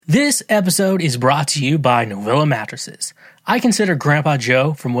This episode is brought to you by Novilla Mattresses. I consider Grandpa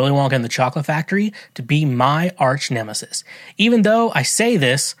Joe from Willy Wonka and the Chocolate Factory to be my arch nemesis. Even though I say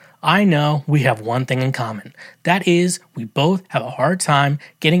this, I know we have one thing in common. That is, we both have a hard time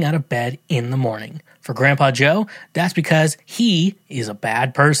getting out of bed in the morning. For Grandpa Joe, that's because he is a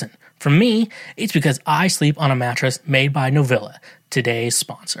bad person. For me, it's because I sleep on a mattress made by Novilla, today's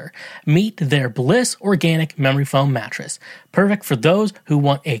sponsor. Meet their Bliss Organic Memory Foam Mattress. Perfect for those who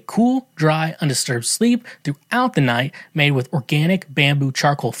want a cool, dry, undisturbed sleep throughout the night, made with organic bamboo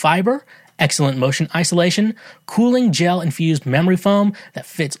charcoal fiber, excellent motion isolation, cooling gel-infused memory foam that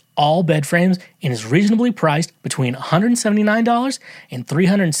fits all bed frames and is reasonably priced between $179 and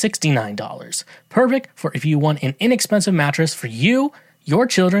 $369. Perfect for if you want an inexpensive mattress for you, your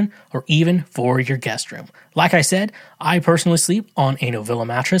children, or even for your guest room. Like I said, I personally sleep on a Novilla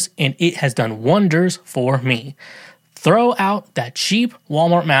mattress, and it has done wonders for me. Throw out that cheap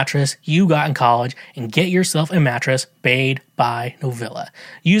Walmart mattress you got in college and get yourself a mattress made by Novilla.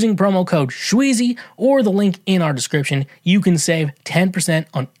 Using promo code SHWEEZY or the link in our description, you can save 10%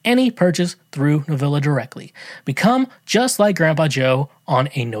 on any purchase through Novilla directly. Become just like Grandpa Joe on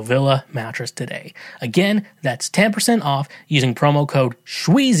a Novilla mattress today. Again, that's 10% off using promo code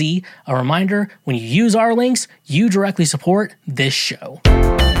SHWEEZY. A reminder, when you use our links, you directly support this show.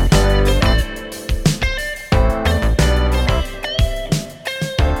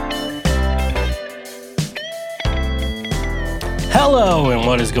 Hello, and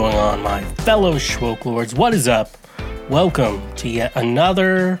what is going on, my fellow Schwoke Lords? What is up? Welcome to yet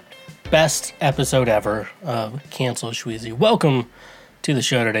another best episode ever of Cancel Shweezy. Welcome to the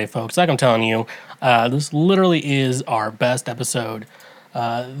show today, folks. Like I'm telling you, this literally is our best episode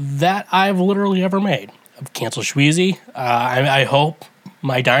that I've literally ever made of Cancel Shweezy. I hope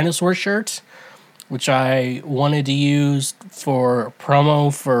my dinosaur shirt, which I wanted to use for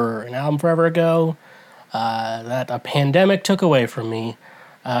promo for an album forever ago, that a pandemic took away from me.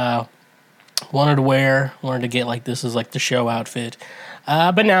 Wanted to get like this is like the show outfit,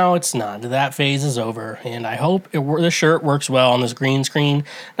 but now it's not. That phase is over, and I hope the shirt works well on this green screen.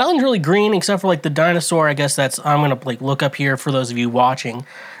 Nothing's really green except for like the dinosaur. I guess I'm gonna like look up here for those of you watching,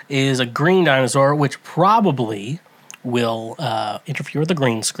 is a green dinosaur, which probably will interfere with the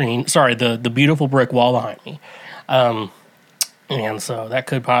green screen. Sorry, the beautiful brick wall behind me. And so that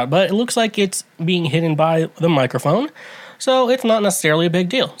could probably, but it looks like it's being hidden by the microphone, so it's not necessarily a big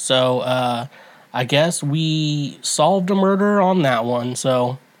deal. So I guess we solved a murder on that one.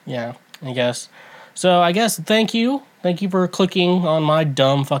 So yeah, I guess. So I guess thank you for clicking on my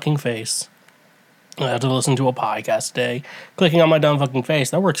dumb fucking face to listen to a podcast today. Clicking on my dumb fucking face,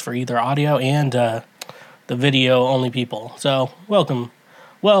 that works for either audio and the video only people. So welcome,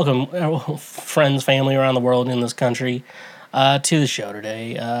 friends, family around the world, in this country. To the show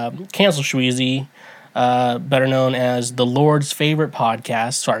today. Cancel Shweezy, better known as the Lord's favorite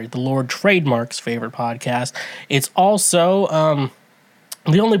podcast. Sorry, the Lord Trademark's favorite podcast. It's also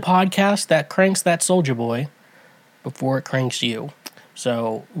the only podcast that cranks that Soulja Boy before it cranks you.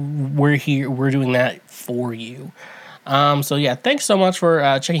 So we're here. We're doing that for you. So yeah, thanks so much for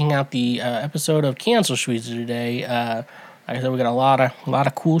checking out the episode of Cancel Shweezy today. Like I said, we got a lot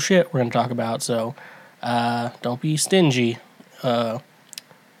of cool shit we're gonna talk about. So. Don't be stingy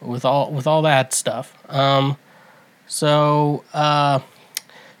with all that stuff. So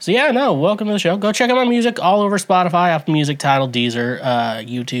yeah, no, welcome to the show. Go check out my music all over Spotify, Apple Music, Tidal, Deezer,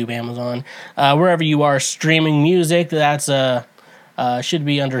 YouTube, Amazon, wherever you are streaming music. That's should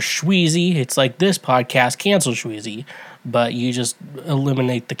be under Shweezy. It's like this podcast, Cancel Shweezy, but you just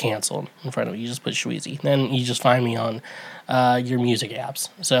eliminate the cancel in front of it. You just put Shweezy. Then you just find me on your music apps.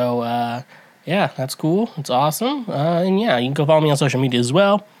 So yeah, that's cool. It's awesome. And yeah, you can go follow me on social media as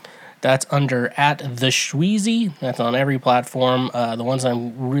well. That's under @theshweezy. That's on every platform. The ones I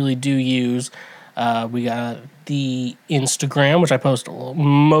really do use, we got the Instagram, which I post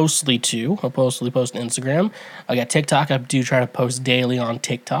mostly to. I mostly post on Instagram. I got TikTok. I do try to post daily on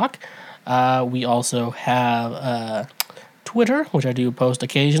TikTok. We also have Twitter, which I do post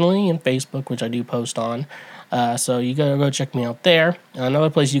occasionally, and Facebook, which I do post on. So you gotta go check me out there. Another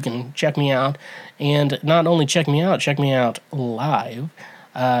place you can check me out, and not only check me out live.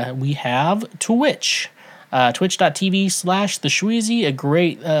 We have Twitch, twitch.tv/theshweezy, a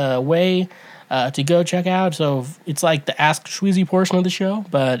great way to go check out. So it's like the Ask Shweezy portion of the show,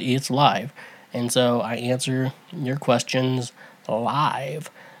 but it's live, and so I answer your questions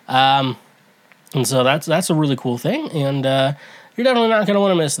live. And so that's a really cool thing, and you're definitely not going to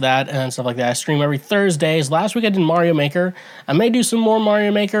want to miss that and stuff like that. I stream every Thursdays. Last week I did Mario Maker. I may do some more Mario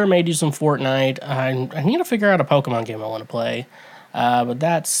Maker, may do some Fortnite. I need to figure out a Pokemon game I want to play. But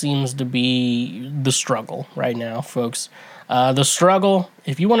that seems to be the struggle right now, folks. The struggle,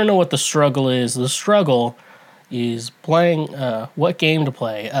 if you want to know what the struggle is playing what game to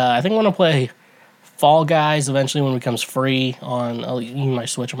play. I think I'm going to play Fall Guys eventually when it becomes free on my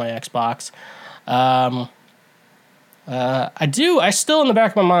Switch or my Xbox. I still in the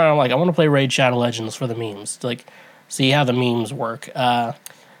back of my mind, I'm like, I want to play Raid Shadow Legends for the memes, to, like, see how the memes work and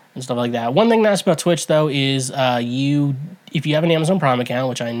stuff like that. One thing nice about Twitch, though, is if you have an Amazon Prime account,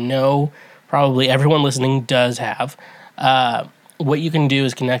 which I know probably everyone listening does have, what you can do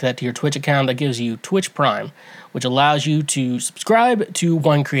is connect that to your Twitch account. That gives you Twitch Prime, which allows you to subscribe to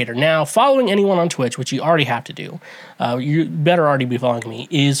one creator. Now, following anyone on Twitch, which you already have to do, you better already be following me,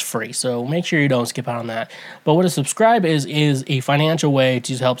 is free. So make sure you don't skip out on that. But what a subscribe is a financial way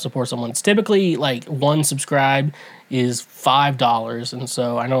to help support someone. It's typically like one subscribe is $5. And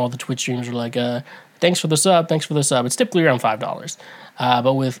so I know all the Twitch streamers are like, thanks for the sub. It's typically around $5.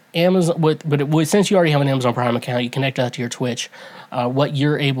 But with Amazon, since you already have an Amazon Prime account, you connect that to your Twitch. What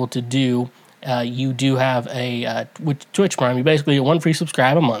you're able to do, you do have with Twitch Prime, you basically get one free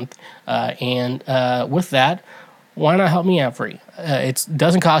subscribe a month, and with that, why not help me out free? It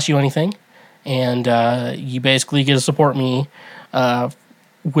doesn't cost you anything, and you basically get to support me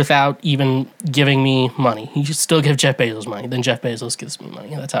without even giving me money. You still give Jeff Bezos money, then Jeff Bezos gives me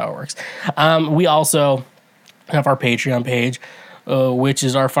money. That's how it works. We also have our Patreon page, which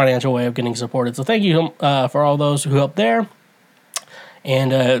is our financial way of getting supported. So thank you for all those who help there.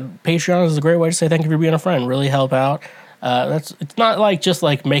 And Patreon is a great way to say thank you for being a friend. Really help out. It's not like just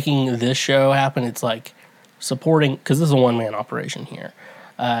like making this show happen. It's like supporting, because this is a one-man operation here.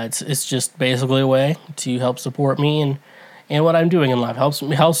 It's just basically a way to help support me and what I'm doing in life.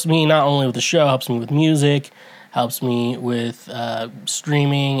 Helps me not only with the show, helps me with music, helps me with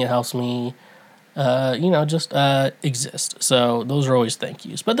streaming. It helps me just exist. So those are always thank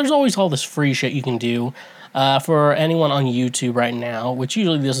yous. But there's always all this free shit you can do. For anyone on YouTube right now, which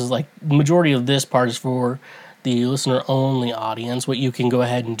usually this is like, the majority of this part is for the listener-only audience. What you can go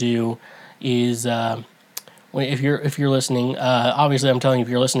ahead and do is, if you're listening, obviously I'm telling you, if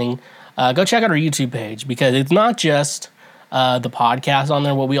you're listening, go check out our YouTube page, because it's not just the podcast on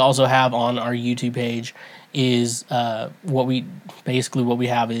there. What we also have on our YouTube page is what we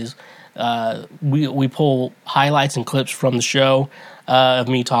have is we pull highlights and clips from the show of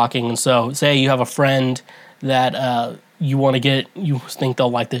me talking. And so, say you have a friend that you think they'll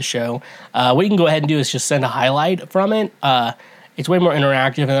like this show. What you can go ahead and do is just send a highlight from it. It's way more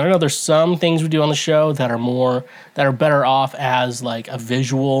interactive, and I know there's some things we do on the show that are better off as like a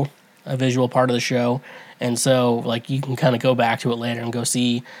visual part of the show. And so, like, you can kind of go back to it later and go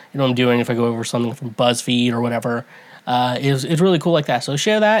see, what I'm doing if I go over something from BuzzFeed or whatever. It's really cool like that. So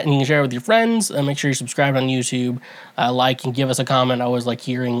share that, and you can share it with your friends. Make sure you subscribe on YouTube, like, and give us a comment. I always like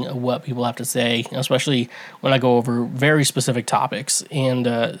hearing what people have to say, especially when I go over very specific topics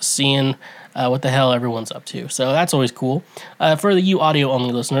and seeing what the hell everyone's up to. So that's always cool. For you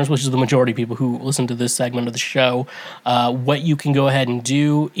audio-only listeners, which is the majority of people who listen to this segment of the show, what you can go ahead and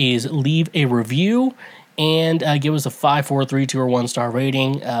do is leave a review and give us a 5, 4, 3, 2, or 1-star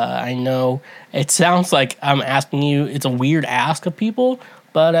rating. I know it sounds like I'm asking you, it's a weird ask of people,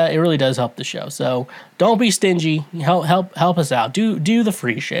 but it really does help the show. So don't be stingy. Help us out. Do the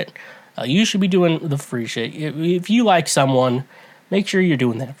free shit. You should be doing the free shit. If you like someone, make sure you're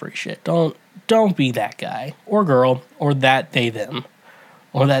doing that free shit. Don't be that guy or girl or that they them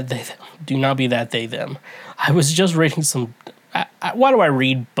or that they them. Do not be that they them. I was just reading some. Why do I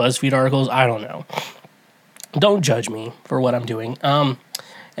read BuzzFeed articles? I don't know. Don't judge me for what I'm doing.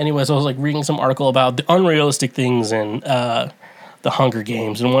 Anyways, I was like reading some article about the unrealistic things in the Hunger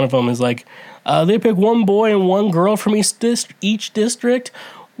Games, and one of them is like, they pick one boy and one girl from each district.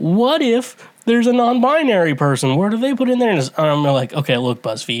 What if there's a non-binary person? Where do they put in there? And I'm like, okay, look,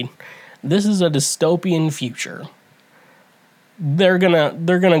 BuzzFeed, this is a dystopian future. They're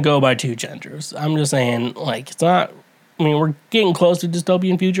gonna go by two genders. I'm just saying, like, it's not. I mean, we're getting close to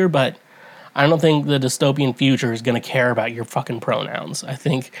dystopian future, but I don't think the dystopian future is going to care about your fucking pronouns. I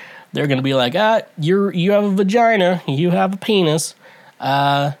think they're going to be like, you have a vagina, you have a penis,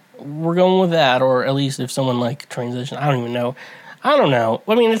 we're going with that. Or at least if someone like transition, I don't know.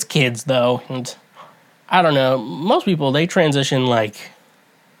 I mean, it's kids though, and I don't know. Most people, they transition like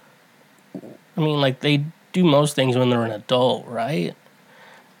they do most things when they're an adult, right?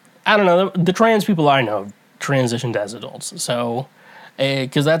 I don't know. The trans people I know transitioned as adults, so.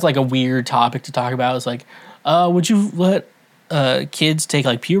 Because that's like a weird topic to talk about. It's like, would you let kids take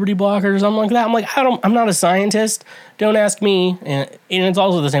like puberty blockers or something like that? I'm like, I'm not a scientist. Don't ask me. And it's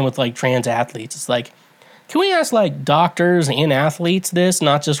also the same with like trans athletes. It's like, Can we ask, like, doctors and athletes this,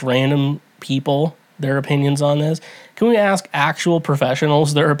 not just random people, their opinions on this? Can we ask actual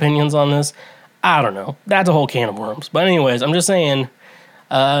professionals their opinions on this? I don't know. That's a whole can of worms. But anyways, I'm just saying,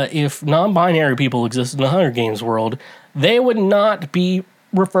 if non-binary people existed in the Hunger Games world, they would not be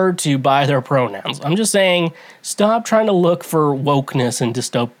referred to by their pronouns. I'm just saying, stop trying to look for wokeness and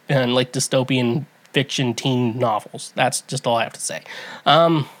dystopian fiction teen novels. That's just all I have to say.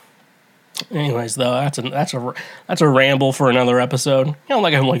 Anyways, though, that's a ramble for another episode. You know,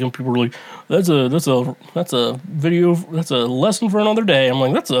 like when people are like, that's a lesson for another day. I'm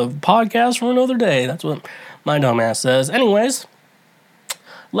like, that's a podcast for another day. That's what my dumbass says. Anyways,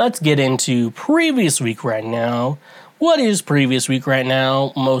 let's get into previous week right now. What is previous week right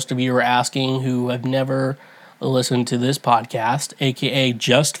now? Most of you are asking who have never listened to this podcast, aka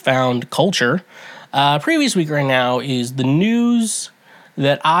Just Found Culture. Previous week right now is the news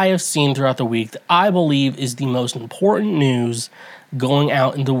that I have seen throughout the week that I believe is the most important news going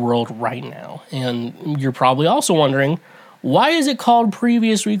out in the world right now. And you're probably also wondering, why is it called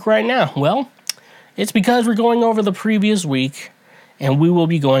previous week right now? Well, it's because we're going over the previous week, and we will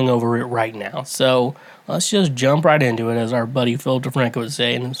be going over it right now. So let's just jump right into it, as our buddy Phil DeFranco would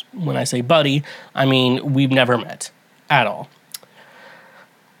say. And when I say buddy, I mean we've never met at all.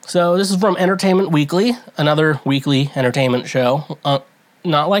 So this is from Entertainment Weekly, another weekly entertainment show.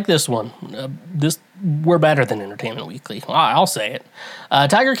 Not like this one. We're better than Entertainment Weekly. I'll say it.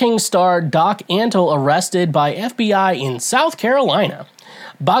 Tiger King star Doc Antle arrested by FBI in South Carolina.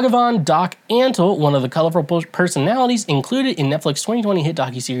 Bhagavan Doc Antle, one of the colorful personalities included in Netflix 2020 hit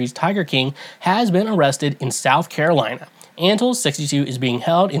docuseries Tiger King, has been arrested in South Carolina. Antle, 62, is being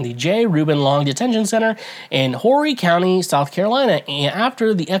held in the J. Reuben Long Detention Center in Horry County, South Carolina. And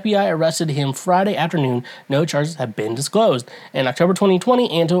after the FBI arrested him Friday afternoon, no charges have been disclosed. In October 2020,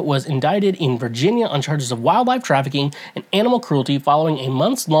 Antle was indicted in Virginia on charges of wildlife trafficking and animal cruelty following a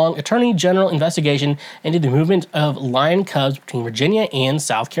months-long Attorney General investigation into the movement of lion cubs between Virginia and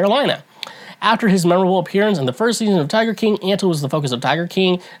South Carolina. After his memorable appearance in the first season of Tiger King, Antle was the focus of Tiger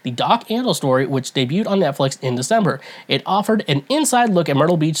King, the Doc Antle story, which debuted on Netflix in December. It offered an inside look at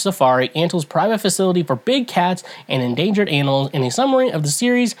Myrtle Beach Safari, Antle's private facility for big cats and endangered animals. In a summary of the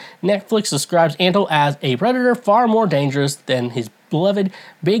series, Netflix describes Antle as a predator far more dangerous than his beloved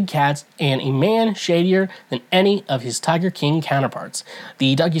big cats and a man shadier than any of his Tiger King counterparts.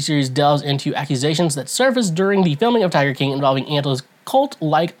 The docuseries delves into accusations that surfaced during the filming of Tiger King involving Antle's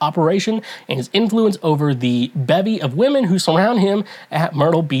cult-like operation and his influence over the bevy of women who surround him at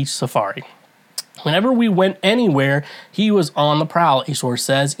Myrtle Beach Safari. Whenever we went anywhere, he was on the prowl, a source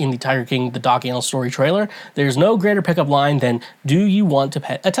says in the Tiger King, the Doc Antle story trailer. There's no greater pickup line than, "Do you want to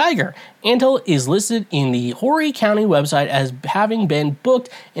pet a tiger?" Antle is listed in the Horry County website as having been booked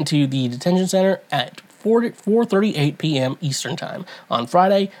into the detention center at 4:38 p.m. Eastern Time. On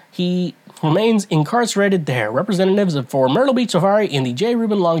Friday, he remains incarcerated there. Representatives for Myrtle Beach Safari in the J.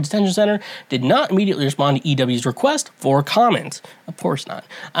 Reuben Long Detention Center did not immediately respond to EW's request for comment. Of course not.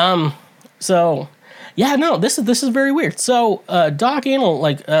 So, yeah, no, this is very weird. So, Doc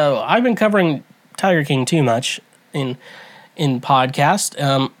Antle, I've been covering Tiger King too much in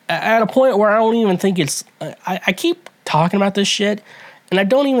podcast, at a point where I don't even think it's, I keep talking about this shit, and I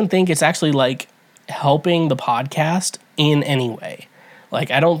don't even think it's actually, like, helping the podcast in any way. Like,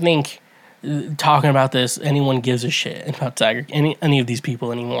 I don't think talking about this, anyone gives a shit about Tiger, any of these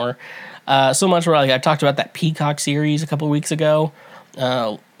people anymore. So much where, like, I talked about that Peacock series a couple of weeks ago,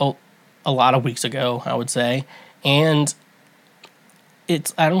 a lot of weeks ago, I would say, and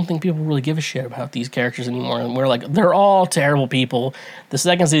I don't think people really give a shit about these characters anymore, and we're like, they're all terrible people. The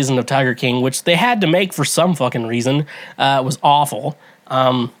second season of Tiger King, which they had to make for some fucking reason, was awful,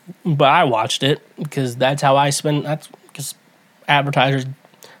 but I watched it, because that's how I spend, that's because advertisers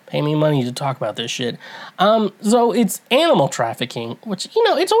pay me money to talk about this shit. So it's animal trafficking, which,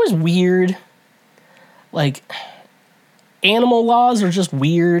 it's always weird, like, animal laws are just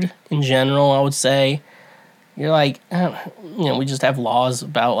weird in general, I would say. You're like, we just have laws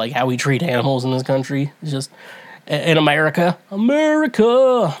about, like, how we treat animals in this country. It's just, in America.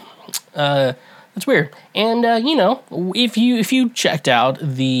 That's weird. And, if you checked out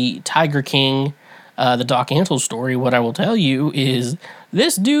the Tiger King, the Doc Antle story, what I will tell you is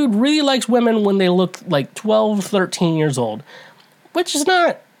this dude really likes women when they look like 12, 13 years old, which is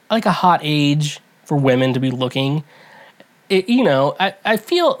not, like, a hot age for women to be looking. I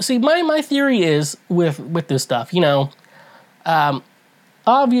feel, see, my theory is with this stuff,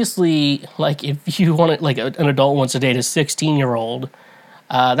 obviously, like, if you want to, like, an adult wants to date a 16-year-old,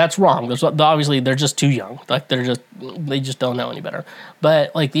 that's wrong. Obviously, they're just too young. Like, they just don't know any better.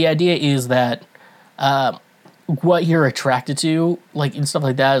 But, like, the idea is that what you're attracted to, like, and stuff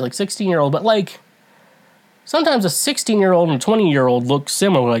like that, like 16-year-old, but like sometimes a 16-year-old and a 20-year-old look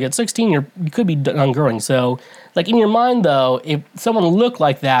similar. Like at 16, you could be done growing. So, like in your mind, though, if someone looked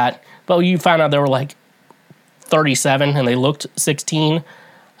like that, but you found out they were like 37 and they looked 16,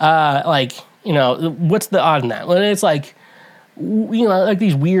 like, you know, what's the odd in that? Well, it's like, you know, like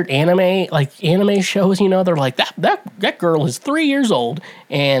these weird anime shows, you know, they're like that girl is 3 years old,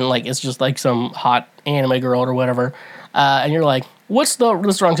 and like it's just like some hot anime girl or whatever, and you're like, what's the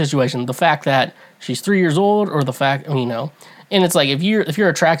wrong situation? The fact that she's 3 years old, or the fact, you know? And it's like if you're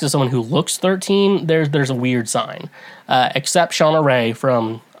attracted to someone who looks 13, there's a weird sign. Except Shauna Ray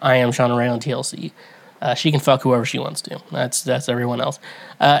from I Am Shauna Ray on TLC. She can fuck whoever she wants to. That's everyone else.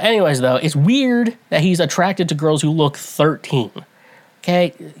 Anyways, though, it's weird that he's attracted to girls who look 13.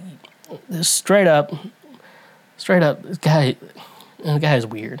 Okay, straight up, this guy is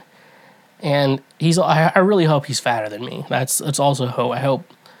weird, and I really hope he's fatter than me. That's also hope.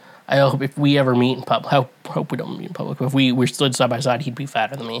 I hope if we ever meet in public, hope we don't meet in public. If we stood side by side, he'd be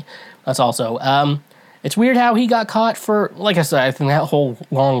fatter than me. That's also. It's weird how he got caught for, like I said, I think that whole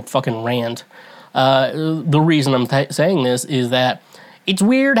long fucking rant. The reason I'm saying this is that it's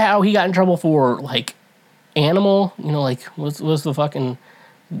weird how he got in trouble for, like, animal, you know, like, what's the fucking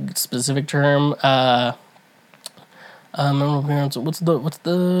specific term? What's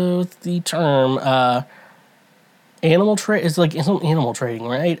the term? Animal trade, it's like, it's animal trading,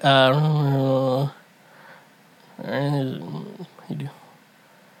 right? God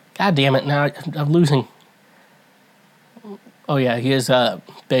damn it, now I'm losing. Oh yeah, he is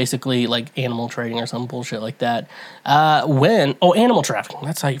basically like animal trading or some bullshit like that. Animal trafficking.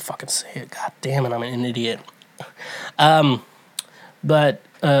 That's how you fucking say it. God damn it, I'm an idiot. But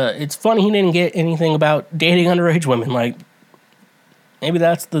it's funny he didn't get anything about dating underage women. Like, maybe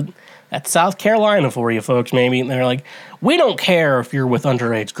that's South Carolina for you folks. Maybe they're like, we don't care if you're with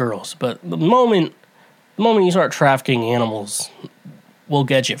underage girls, but the moment you start trafficking animals, we'll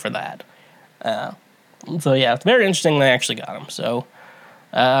get you for that. So yeah, it's very interesting they actually got him. So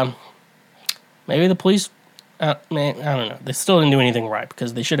maybe the police, I don't know. They still didn't do anything right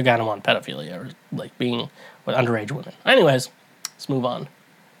because they should have got him on pedophilia or like being with underage women. Anyways, let's move on.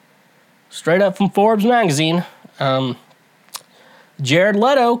 Straight up from Forbes magazine, Jared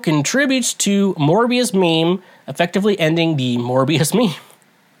Leto contributes to Morbius meme, effectively ending the Morbius meme.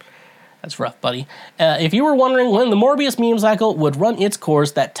 That's rough, buddy. If you were wondering when the Morbius meme cycle would run its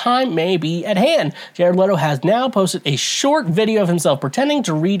course, that time may be at hand. Jared Leto has now posted a short video of himself pretending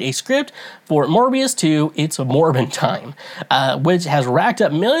to read a script for Morbius 2, It's a Morbin Time, which has racked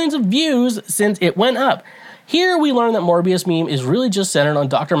up millions of views since it went up. Here we learn that Morbius meme is really just centered on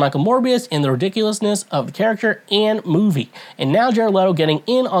Dr. Michael Morbius and the ridiculousness of the character and movie. And now Jared Leto getting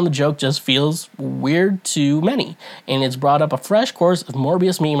in on the joke just feels weird to many. And it's brought up a fresh course of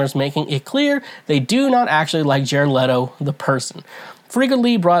Morbius memers, making it clear they do not actually like Jared Leto, the person.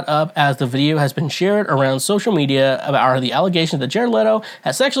 Frequently brought up as the video has been shared around social media are the allegations that Jared Leto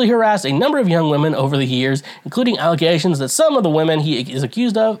has sexually harassed a number of young women over the years, including allegations that some of the women he is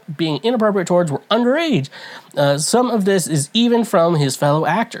accused of being inappropriate towards were underage. Some of this is even from his fellow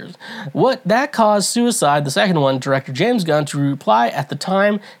actors. What that caused Suicide, the second one, director James Gunn, to reply at the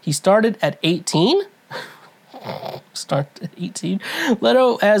time he started at 18? Start at 18.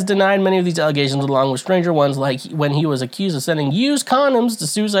 Leto has denied many of these allegations along with stranger ones, like when he was accused of sending used condoms to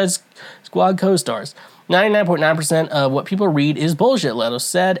Suicide Squad co-stars. 99.9% of what people read is bullshit, Leto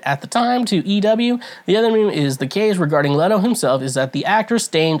said at the time to EW. The other meme is the case regarding Leto himself is that the actor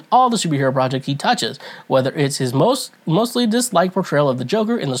stained all the superhero project he touches, whether it's his mostly disliked portrayal of the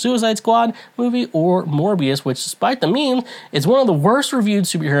Joker in the Suicide Squad movie or Morbius, which despite the memes, is one of the worst reviewed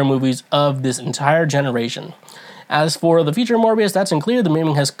superhero movies of this entire generation. As for the future of Morbius, that's unclear. The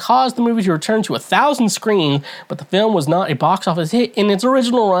memeing has caused the movie to return to 1,000 screens, but the film was not a box office hit in its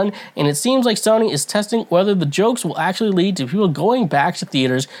original run, and it seems like Sony is testing whether the jokes will actually lead to people going back to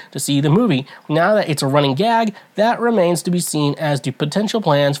theaters to see the movie. Now that it's a running gag, that remains to be seen as the potential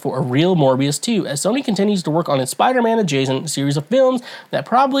plans for a real Morbius 2, as Sony continues to work on its Spider-Man adjacent series of films that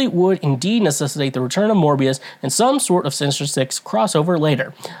probably would indeed necessitate the return of Morbius and some sort of Sinister Six crossover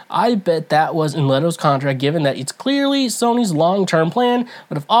later. I bet that was in Leto's contract, given that it's clearly Sony's long-term plan,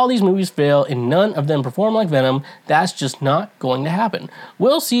 but if all these movies fail and none of them perform like Venom, that's just not going to happen.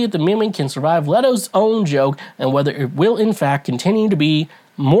 We'll see if the miming can survive Leto's own joke and whether it will in fact continue to be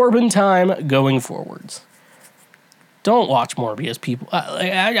Morbin Time going forwards. Don't watch Morbius, people.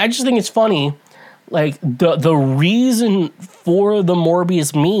 I just think it's funny. Like, the reason for the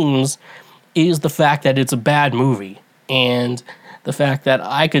Morbius memes is the fact that it's a bad movie. And the fact that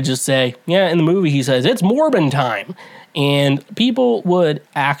I could just say, yeah, in the movie he says, it's Morbin time. And people would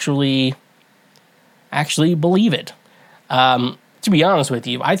actually believe it. To be honest with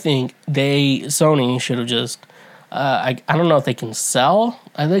you, I think Sony should have just, I don't know if they can sell.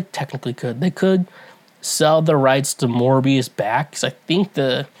 I think technically could. They could sell the rights to Morbius back, because I think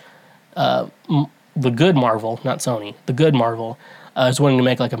the good Marvel, not Sony, the good Marvel, is wanting to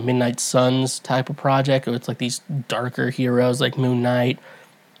make like a Midnight Suns type of project, where it's like these darker heroes like Moon Knight,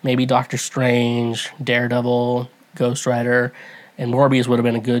 maybe Doctor Strange, Daredevil, Ghost Rider, and Morbius would have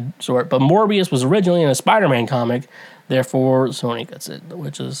been a good sort. But Morbius was originally in a Spider-Man comic, therefore Sony gets it,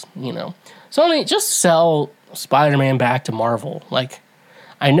 which is, Sony, just sell Spider-Man back to Marvel. Like,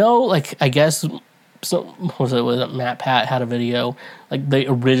 I know, like, I guess, was it Matt Pat had a video, like, the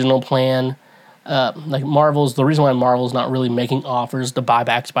original plan, the reason why Marvel's not really making offers to buy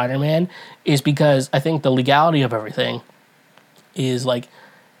back Spider-Man is because I think the legality of everything is, like,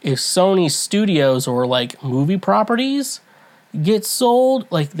 if Sony studios or, like, movie properties get sold,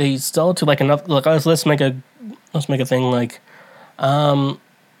 like, they sell it to, like, enough, like, let's make a thing, like,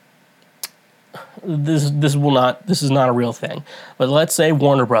 this is not a real thing, but let's say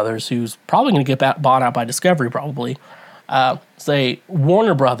Warner Brothers, who's probably going to get bought out by Discovery, probably, say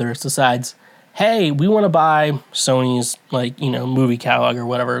Warner Brothers decides, hey, we want to buy Sony's, like, movie catalog or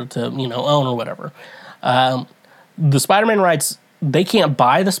whatever to, own or whatever. The Spider-Man rights, they can't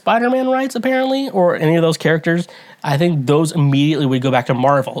buy the Spider-Man rights, apparently, or any of those characters. I think those immediately would go back to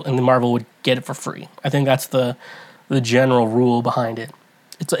Marvel, and the Marvel would get it for free. I think that's the general rule behind it.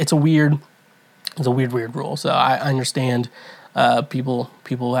 It's a weird rule. So I understand people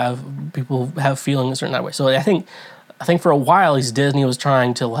have feelings a certain way. So I think for a while, Disney was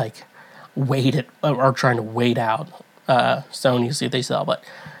trying to, like, wait out Sony to see if they sell. But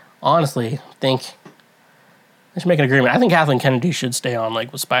honestly, I think they should make an agreement. I think Kathleen Kennedy should stay on,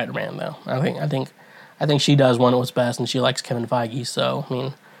 like, with Spider-Man, though. I think she does want what's best, and she likes Kevin Feige. So I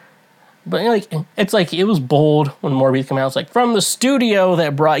mean, but, like, it's like, it was bold when Morbius came out. It's like, from the studio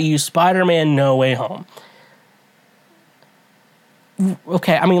that brought you Spider-Man No Way Home.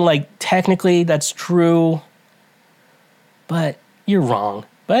 Okay, I mean, like, technically that's true, but you're wrong.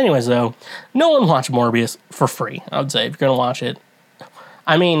 But anyways, though, no one watched Morbius for free, I would say, if you're going to watch it.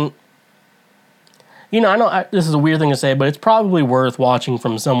 I mean, I know this is a weird thing to say, but it's probably worth watching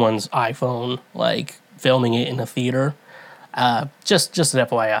from someone's iPhone, like, filming it in a theater. Just an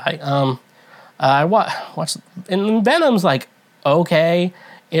FYI. I watched, and Venom's, like, okay.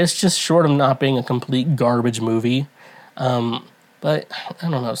 It's just short of not being a complete garbage movie. But I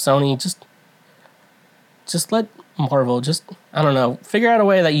don't know, Sony, just let Marvel, I don't know, figure out a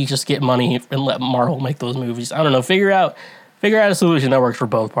way that you just get money and let Marvel make those movies. I don't know, figure out a solution that works for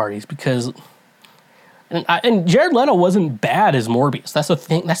both parties, because and Jared Leto wasn't bad as Morbius. That's the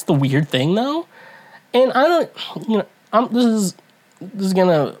thing. That's the weird thing, though. And I don't, this is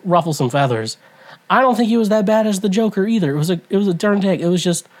gonna ruffle some feathers. I don't think he was that bad as the Joker either. It was a darn take. It was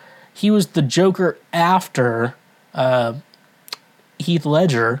just, he was the Joker after Heath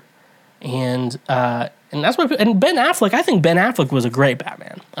Ledger, and that's what. And Ben Affleck, I think Ben Affleck was a great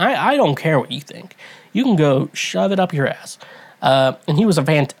Batman. I don't care what you think. You can go shove it up your ass. And he was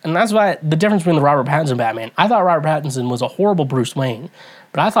and that's why the difference between the Robert Pattinson Batman. I thought Robert Pattinson was a horrible Bruce Wayne,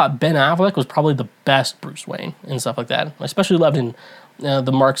 but I thought Ben Affleck was probably the best Bruce Wayne and stuff like that. I especially loved in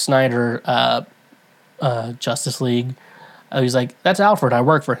the Mark Snyder Justice League. He's like, that's Alfred. I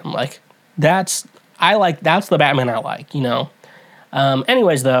work for him. Like, that's the Batman I like.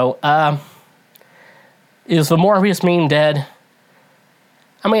 Anyways, though, is the Morbius meme dead?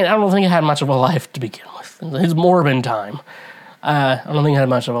 I mean, I don't think it had much of a life to begin with. It's Morbin time. I don't think it had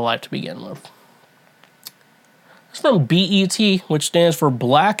much of a life to begin with. It's from BET, which stands for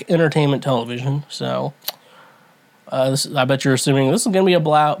Black Entertainment Television. So, I bet you're assuming this is going to be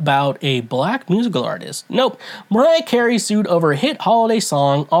about a black musical artist. Nope. Mariah Carey sued over a hit holiday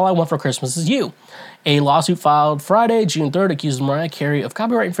song, All I Want for Christmas Is You. A lawsuit filed Friday, June 3rd, accuses Mariah Carey of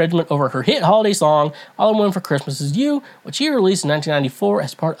copyright infringement over her hit holiday song, All I Want for Christmas Is You, which she released in 1994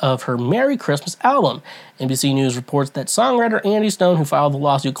 as part of her Merry Christmas album. NBC News reports that songwriter Andy Stone, who filed the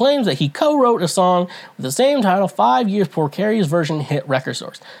lawsuit, claims that he co-wrote a song with the same title 5 years before Carey's version hit record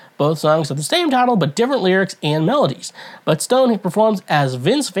stores. Both songs have the same title but different lyrics and melodies. But Stone, who performs as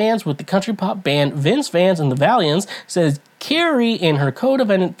Vince Vance with the country pop band Vince Vance and the Valiants, says Carey and her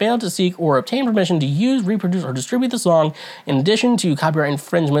co-defendant failed to seek or obtain permission to use, reproduce, or distribute the song. In addition to copyright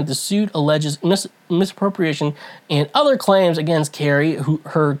infringement, the suit alleges misappropriation and other claims against Carey,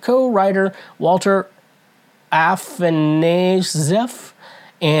 her co-writer Walter Afanasieff,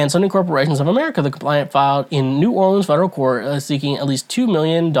 and Sony Corporations of America. The complaint filed in New Orleans federal court seeking at least $2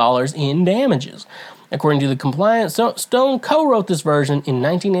 million in damages. According to the complaint, Stone co-wrote this version in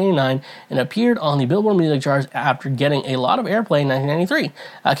 1989 and appeared on the Billboard music charts after getting a lot of airplay in 1993.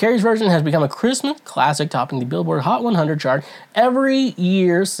 Carey's version has become a Christmas classic, topping the Billboard Hot 100 chart every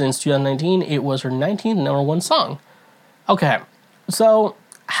year since 2019. It was her 19th number one song. Okay, so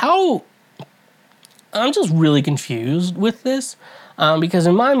how... I'm just really confused with this, because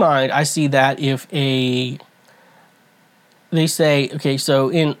in my mind, I see that if they say, okay,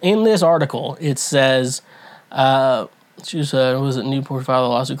 so in this article, it says, was it Newport filed a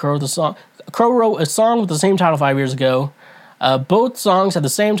lawsuit? Crow wrote a song with the same title 5 years ago. Both songs had the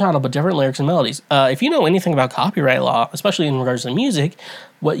same title but different lyrics and melodies. If you know anything about copyright law, especially in regards to music,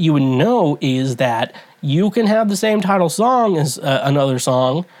 what you would know is that you can have the same title song as another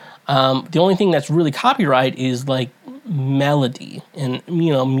song. The only thing that's really copyright is like melody and,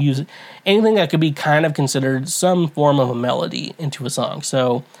 music, anything that could be kind of considered some form of a melody into a song.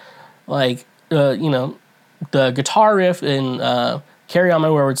 So like, the guitar riff in Carry On My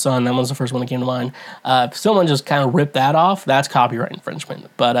Wayward Son, that one's the first one that came to mind. If someone just kind of ripped that off, that's copyright infringement.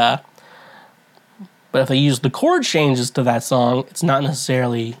 But if they use the chord changes to that song, it's not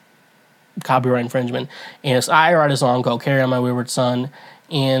necessarily copyright infringement. And so I write a song called Carry On My Wayward Son,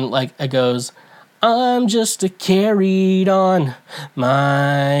 and like it goes, I'm just a carried on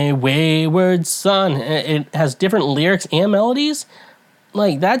my wayward son. It has different lyrics and melodies.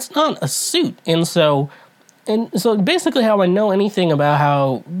 Like, that's not a suit. And so basically how I know anything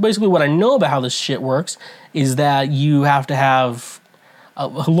about what I know about how this shit works is that you have to have, a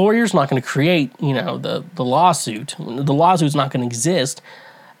lawyer's not going to create, the lawsuit. The lawsuit's not going to exist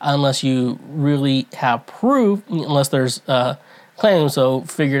unless you really have proof, unless there's claim. So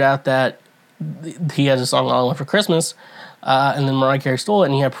figured out that he has a song All I Want for Christmas, and then Mariah Carey stole it,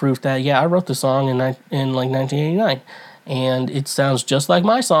 and he had proof that, I wrote the song in 1989, and it sounds just like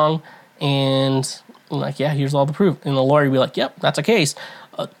my song, and I'm like, here's all the proof. And the lawyer would be like, yep, that's a case.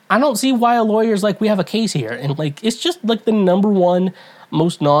 I don't see why a lawyer's like, we have a case here. And like, it's just like the number one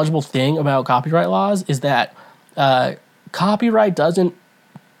most knowledgeable thing about copyright laws is that copyright doesn't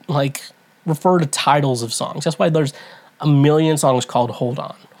like refer to titles of songs. That's why there's a million songs called Hold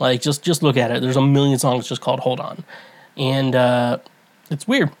On. Like, just look at it. There's a million songs just called Hold On. And it's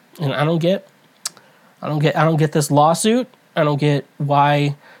weird. And I don't get this lawsuit. I don't get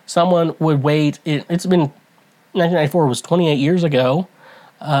why someone would wait. It's been 1994 was 28 years ago,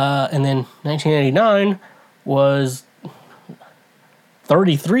 and then 1989 was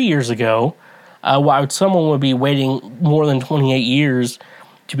 33 years ago. Why would someone would be waiting more than 28 years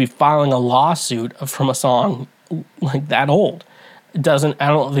to be filing a lawsuit from a song like that old? I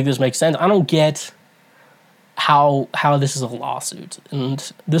don't think this makes sense. I don't get how this is a lawsuit, and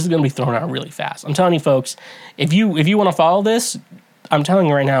this is going to be thrown out really fast. I'm telling you, folks, if you want to follow this, I'm telling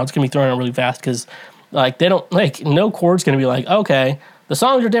you right now, it's going to be thrown out really fast because, like, they don't, like, no court's going to be like, okay, the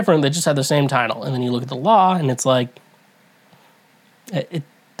songs are different, they just have the same title. And then you look at the law, and it's like, it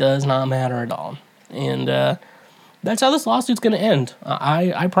does not matter at all. And that's how this lawsuit's going to end.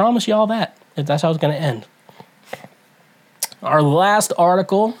 I promise you all that. That's how it's going to end. Our last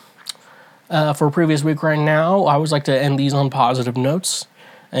article for previous week right now, I always like to end these on positive notes.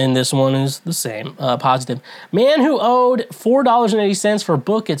 And this one is the same, positive. Man who owed $4.80 for a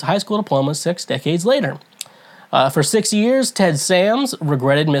book gets high school diploma 6 decades later. For 6 years, Ted Sams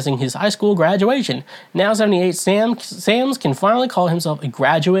regretted missing his high school graduation. Now 78, Sams can finally call himself a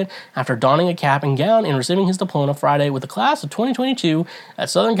graduate after donning a cap and gown and receiving his diploma Friday with the class of 2022 at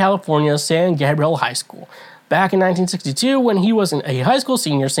Southern California's San Gabriel High School. Back in 1962, when he was a high school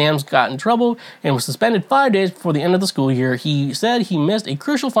senior, Sams got in trouble and was suspended 5 days before the end of the school year. He said he missed a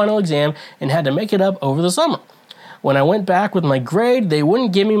crucial final exam and had to make it up over the summer. When I went back with my grade, they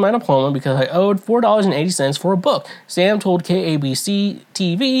wouldn't give me my diploma because I owed $4.80 for a book, Sam told KABC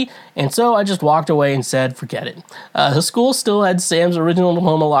TV, and so I just walked away and said, forget it. The school still had Sam's original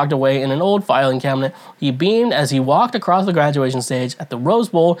diploma locked away in an old filing cabinet. He beamed as he walked across the graduation stage at the Rose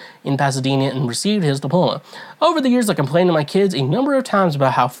Bowl in Pasadena and received his diploma. Over the years, I complained to my kids a number of times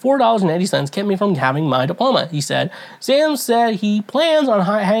about how $4.80 kept me from having my diploma, he said. Sam said he plans on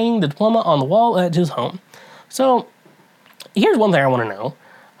hanging the diploma on the wall at his home. So, here's one thing I want to know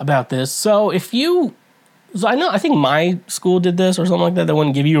about this. So, I think my school did this or something like that. They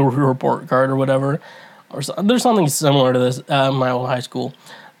wouldn't give you a report card or whatever. Or there's something similar to this in my old high school.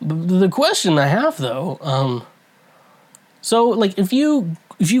 The question I have, though, so, like, if you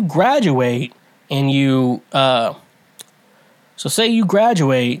graduate and you, so say you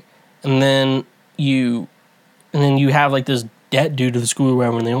graduate and then you have, like, this debt due to the school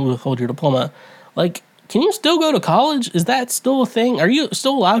when they withhold your diploma, like, can you still go to college? Is that still a thing? Are you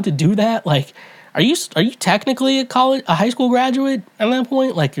still allowed to do that? Like, are you technically a high school graduate at that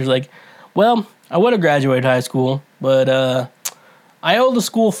point? Like, you're like, well, I would have graduated high school, but I owe the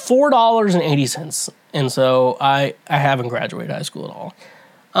school $4.80, and so I haven't graduated high school at all.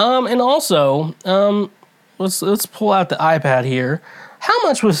 And also, let's pull out the iPad here. How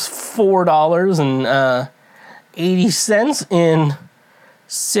much was $4.80 in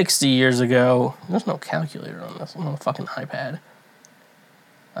 60 years ago? There's no calculator on this. I'm on a fucking iPad.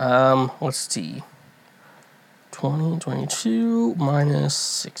 Let's see. 2022 minus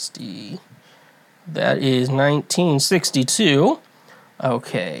 60. That is 1962.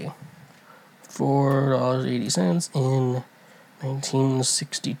 Okay. $4.80 in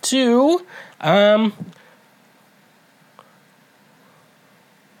 1962.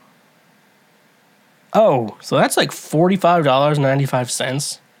 Oh, so that's like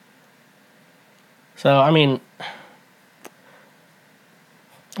 $45.95. So, I mean,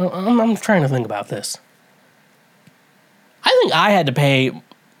 I'm trying to think about this. I think I had to pay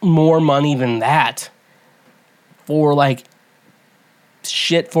more money than that for, like,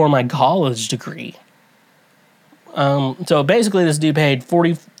 shit for my college degree. So basically this dude paid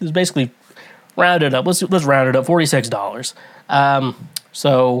basically rounded up. Let's round it up, $46.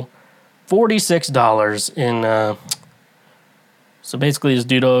 So $46 in, so basically this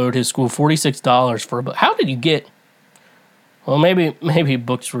dude owed his school $46 for a book. How did you get, well, maybe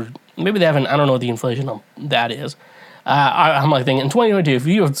books were, maybe they haven't, I don't know what the inflation on that is. I'm like thinking, in 2022, if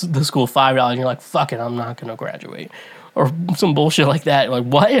you owe the school $5 and you're like, fuck it, I'm not going to graduate. Or some bullshit like that. Like,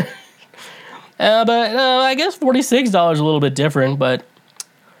 what? But I guess $46 is a little bit different, but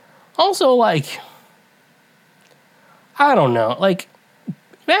also, like, I don't know. Like,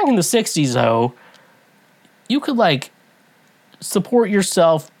 back in the 60s, though, you could, like, support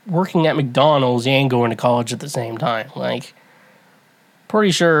yourself working at McDonald's and going to college at the same time. Like,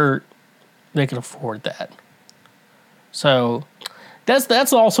 pretty sure they could afford that. So,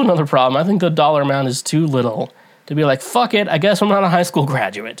 that's also another problem. I think the dollar amount is too little to be like, fuck it, I guess I'm not a high school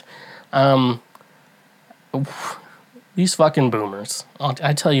graduate. These fucking boomers.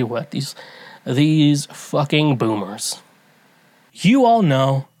 I tell you what, these fucking boomers. You all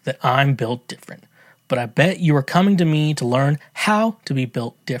know that I'm built different, but I bet you are coming to me to learn how to be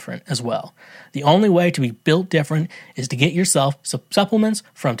built different as well. The only way to be built different is to get yourself some supplements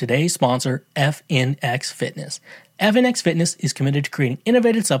from today's sponsor, FNX Fitness. FNX Fitness is committed to creating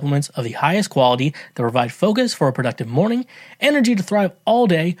innovative supplements of the highest quality that provide focus for a productive morning, energy to thrive all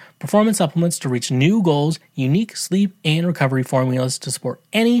day, performance supplements to reach new goals, unique sleep and recovery formulas to support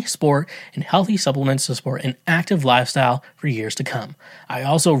any sport, and healthy supplements to support an active lifestyle for years to come. I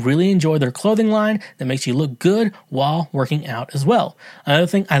also really enjoy their clothing line that makes you look good while working out as well. Another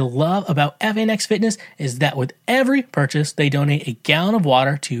thing I love about FNX Fitness is that with every purchase, they donate a gallon of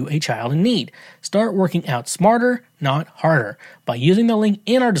water to a child in need. Start working out smarter, not harder. By using the link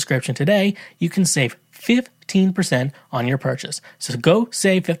in our description today, you can save 15% on your purchase. So go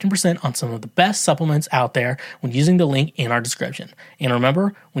save 15% on some of the best supplements out there when using the link in our description. And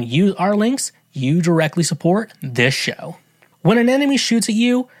remember, when you use our links, you directly support this show. When an enemy shoots at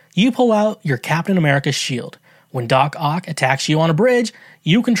you, you pull out your Captain America shield. When Doc Ock attacks you on a bridge,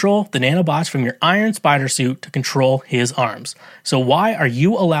 you control the nanobots from your Iron Spider suit to control his arms. So why are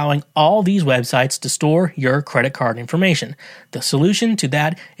you allowing all these websites to store your credit card information? The solution to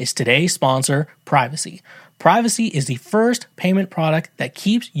that is today's sponsor, Privacy. Privacy is the first payment product that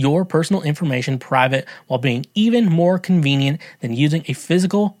keeps your personal information private while being even more convenient than using a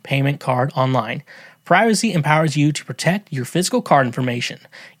physical payment card online. Privacy empowers you to protect your physical card information.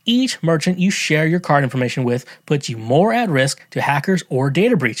 Each merchant you share your card information with puts you more at risk to hackers or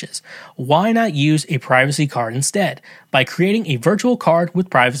data breaches. Why not use a privacy card instead? By creating a virtual card with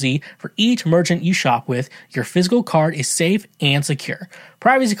privacy for each merchant you shop with, your physical card is safe and secure.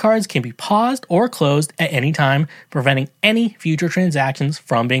 Privacy cards can be paused or closed at any time, preventing any future transactions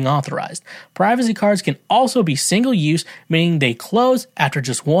from being authorized. Privacy cards can also be single-use, meaning they close after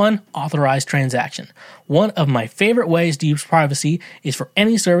just one authorized transaction. One of my favorite ways to use privacy is for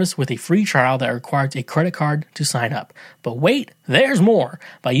any service with a free trial that requires a credit card to sign up. But wait, there's more.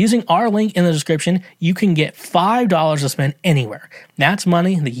 By using our link in the description, you can get $5 to spend anywhere. That's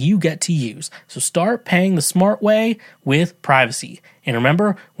money that you get to use. So start paying the smart way with Privacy. And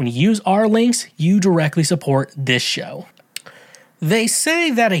remember, when you use our links, you directly support this show. They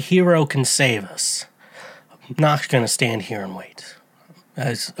say that a hero can save us. I'm not going to stand here and wait,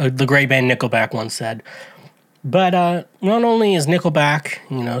 as the great band Nickelback once said. But not only is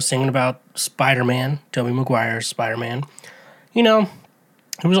Nickelback, singing about Spider-Man, Tobey Maguire's Spider-Man, He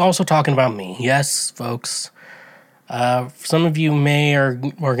was also talking about me. Yes, folks. Some of you may are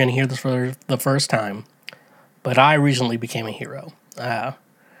going to hear this for the first time, but I recently became a hero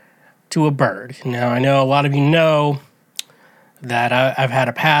to a bird. Now, I know a lot of you know that I've had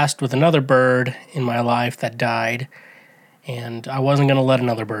a past with another bird in my life that died, and I wasn't going to let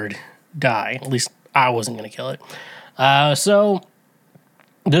another bird die. At least I wasn't going to kill it. So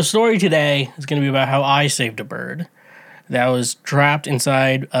the story today is going to be about how I saved a bird that was trapped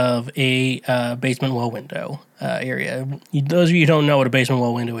inside of a basement well window area. Those of you who don't know what a basement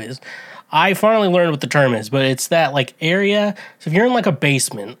well window is, I finally learned what the term is, but it's that like area. So if you're in like a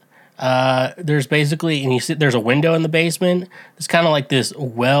basement, there's basically, and there's a window in the basement. It's kind of like this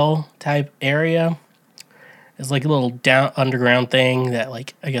well type area. It's like a little down underground thing that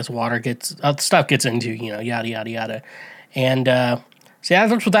like I guess stuff gets into, yada yada yada. And see,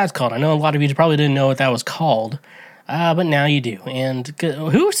 that's what that's called. I know a lot of you probably didn't know what that was called. But now you do. And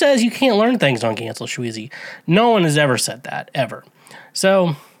who says you can't learn things on Cancel Shweezy? No one has ever said that, ever.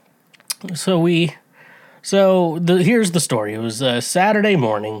 So here's the story. It was Saturday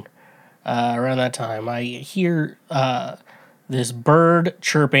morning, around that time. I hear this bird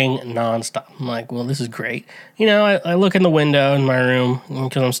chirping nonstop. I'm like, well, this is great. I look in the window in my room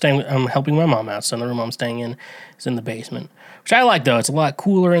because I'm helping my mom out. So the room I'm staying in is in the basement. Which I like, though. It's a lot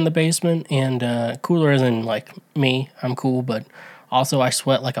cooler in the basement, and cooler isn't like me. I'm cool, but also I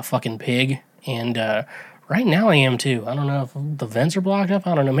sweat like a fucking pig, and right now I am too. I don't know if the vents are blocked up.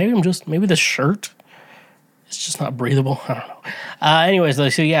 I don't know. Maybe the shirt is just not breathable. I don't know.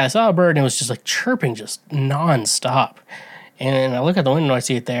 Anyways, so yeah, I saw a bird, and it was just like chirping just nonstop. And I look at the window, I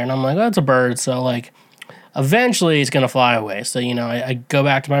see it there, and I'm like, oh, it's a bird, so like eventually it's going to fly away. So, I go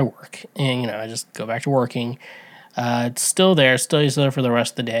back to my work, and, I just go back to working. It's still there for the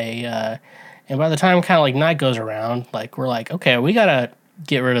rest of the day. And by the time kind of like night goes around, like we're like, okay, we gotta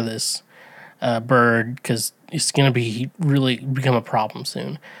get rid of this bird because it's gonna really become a problem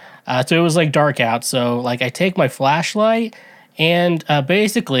soon. So it was like dark out. So like I take my flashlight and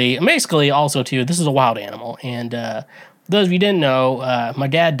basically also too, this is a wild animal. And those of you who didn't know, my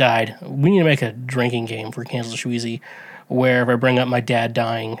dad died. We need to make a drinking game for Cancel Shweezy where if I bring up my dad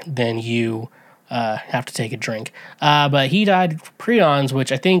dying, then you have to take a drink. But he died of prions, which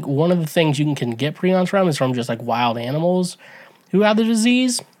I think one of the things you can get prions from is from just like wild animals who have the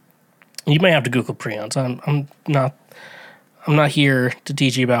disease. You may have to Google prions. I'm not here to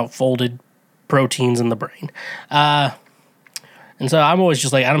teach you about folded proteins in the brain. And so I'm always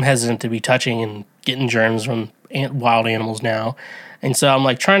just like, I'm hesitant to be touching and getting germs from wild animals now. And so I'm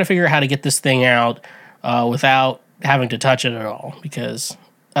like trying to figure out how to get this thing out without having to touch it at all because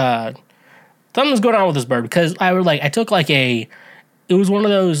something's going on with this bird because it was one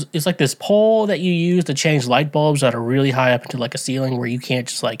of those, it's like this pole that you use to change light bulbs that are really high up into like a ceiling where you can't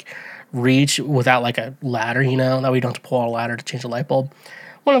just like reach without like a ladder, that way you don't have to pull out a ladder to change a light bulb.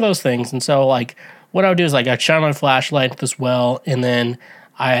 One of those things. And so like what I would do is like I shine my flashlight into this well and then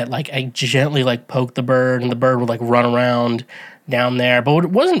I gently like poke the bird and the bird would like run around down there, but it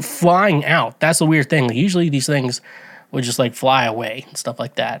wasn't flying out. That's the weird thing. Like, usually these things would just like fly away and stuff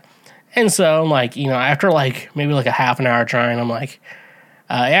like that. And so, like, after, like, maybe, like, a half an hour trying, I'm like,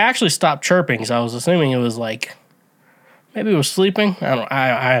 it actually stopped chirping, so I was assuming it was, like, maybe it was sleeping.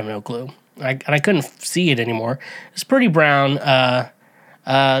 I have no clue. I couldn't see it anymore. It's pretty brown.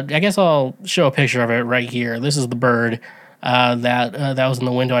 I guess I'll show a picture of it right here. This is the bird that was in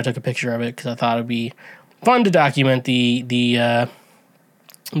the window. I took a picture of it because I thought it'd be fun to document the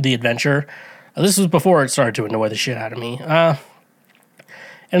adventure. This was before it started to annoy the shit out of me.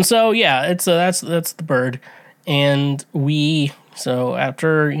 And so, yeah, it's that's the bird. And so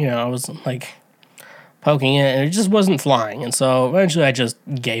after, I was like poking it and it just wasn't flying. And so eventually I just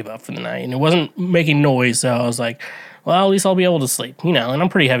gave up for the night and it wasn't making noise. So I was like, well, at least I'll be able to sleep, and I'm a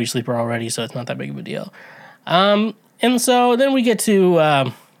pretty heavy sleeper already. So it's not that big of a deal. And so then we get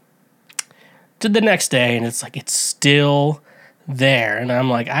to the next day and it's like, it's still there. And I'm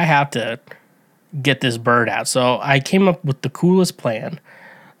like, I have to get this bird out. So I came up with the coolest plan.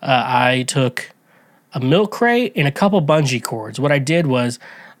 I took a milk crate and a couple bungee cords. What I did was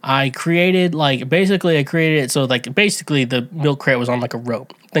I created it so like basically the milk crate was on like a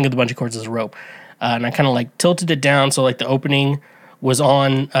rope. Think of the bungee cords as a rope. And I kind of like tilted it down so like the opening was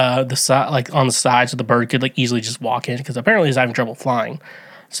on the side, like on the side, so the bird could like easily just walk in because apparently he's having trouble flying.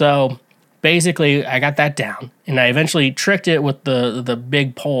 So basically I got that down and I eventually tricked it with the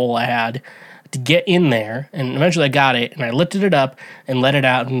big pole I had to get in there, and eventually I got it, and I lifted it up and let it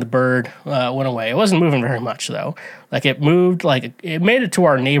out, and the bird went away. It wasn't moving very much, though. Like, it moved, like, it made it to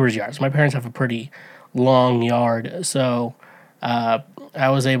our neighbor's yard. So my parents have a pretty long yard, so I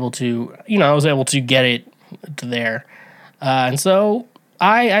was able to, get it to there. And so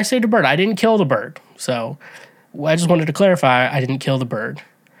I saved a bird. I didn't kill the bird. So I just wanted to clarify, I didn't kill the bird.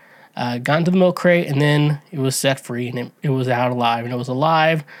 Got into the milk crate, and then it was set free, and it was out alive. And it was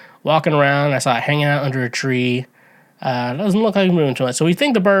alive, walking around. I saw it hanging out under a tree. It doesn't look like it's moving too much. So we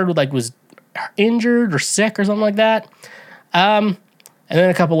think the bird was injured or sick or something like that. And then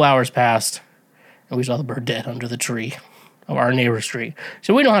a couple hours passed, and we saw the bird dead under the tree of our neighbor's tree.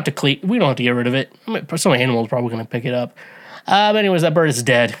 So we don't have to get rid of it. Some animal is probably going to pick it up. But anyways, that bird is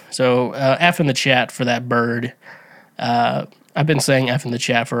dead. So F in the chat for that bird. I've been saying F in the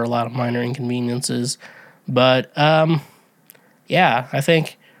chat for a lot of minor inconveniences. But yeah, I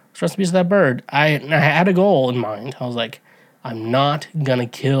think rest in peace to that bird. I had a goal in mind. I was like, I'm not going to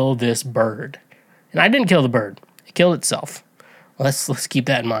kill this bird. And I didn't kill the bird. It killed itself. Let's keep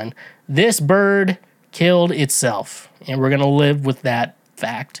that in mind. This bird killed itself. And we're going to live with that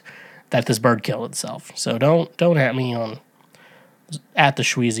fact that this bird killed itself. So don't at me on at the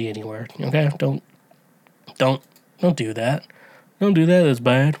Shweezy anywhere, okay? Don't do that. Don't do that. That's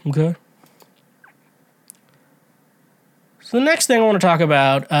bad, okay? So the next thing I want to talk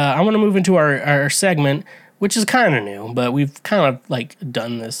about, I want to move into our segment, which is kind of new, but we've kind of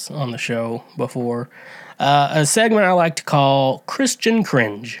done this on the show before. A segment I like to call Christian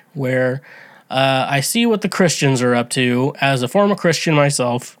Cringe, where I see what the Christians are up to as a former Christian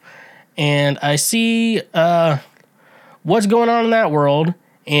myself, and I see what's going on in that world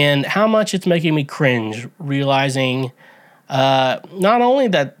and how much it's making me cringe, realizing not only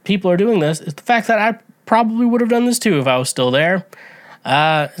that people are doing this, it's the fact that I probably would have done this too if I was still there.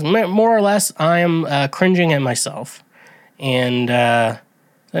 More or less, I am cringing at myself. And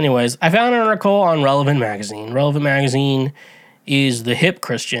anyways, I found an article on Relevant Magazine. Relevant Magazine is the hip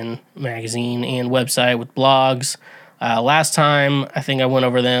Christian magazine and website with blogs. Last time I think I went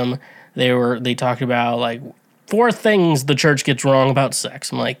over them, they talked about 4 things the church gets wrong about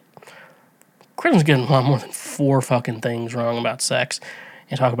sex. I'm like, Christians get a lot more than 4 fucking things wrong about sex.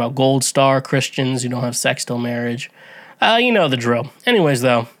 And talk about gold star Christians who don't have sex till marriage. You know the drill. Anyways,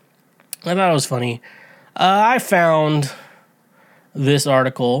 though, I thought it was funny. I found this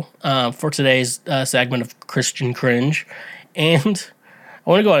article for today's segment of Christian Cringe. And I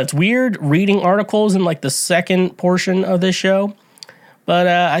want to go on. It's weird reading articles in the second portion of this show. But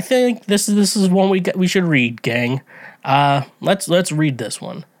I think this is one we should read, gang. Let's read this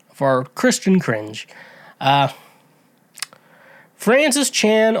one for Christian Cringe. Francis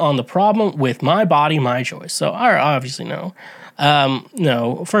Chan on the problem with My Body, My Choice. So I obviously know.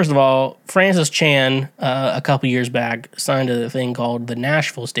 No, first of all, Francis Chan a couple years back signed a thing called the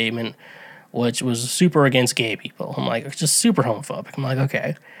Nashville Statement, which was super against gay people. I'm like, it's just super homophobic. I'm like,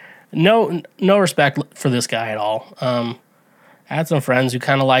 okay, no respect for this guy at all. I had some friends who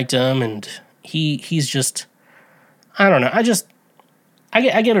kind of liked him, and he's just, I don't know. I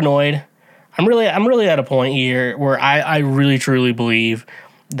get annoyed. I'm really at a point here where I really truly believe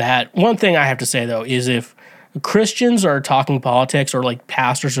that one thing I have to say though is if Christians are talking politics or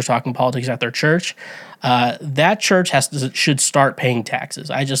pastors are talking politics at their church, that church should start paying taxes.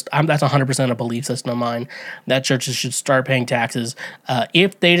 That's 100% a belief system of mine. That churches should start paying taxes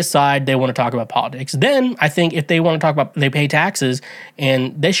if they decide they want to talk about politics. Then I think if they want to talk about, they pay taxes,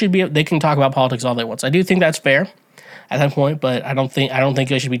 and they can talk about politics all they want. So I do think that's fair at that point, but I don't think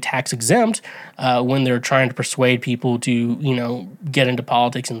they should be tax exempt when they're trying to persuade people to get into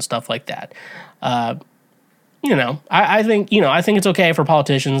politics and stuff like that. I think it's okay for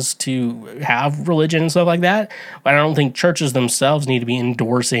politicians to have religion and stuff like that, but I don't think churches themselves need to be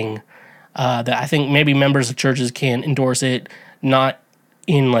endorsing that. I think maybe members of churches can endorse it, not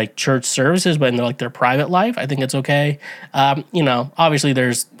in church services, but in their private life. I think it's okay. Obviously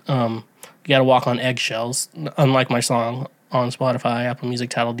there's you gotta walk on eggshells, unlike my song on Spotify, Apple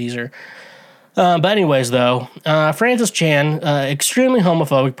Music, Tidal, Deezer. But anyways, though, Francis Chan, extremely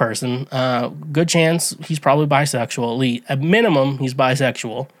homophobic person. Good chance he's probably bisexual. At minimum, he's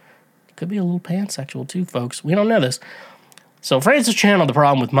bisexual. Could be a little pansexual too, folks. We don't know this. So Francis Chan on the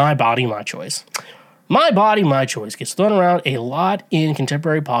problem with My Body, My Choice. My body, my choice gets thrown around a lot in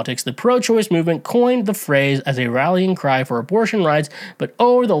contemporary politics. The pro-choice movement coined the phrase as a rallying cry for abortion rights, but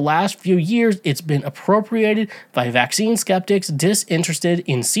over the last few years, it's been appropriated by vaccine skeptics disinterested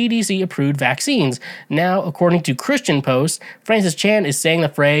in CDC-approved vaccines. Now, according to Christian Post, Francis Chan is saying the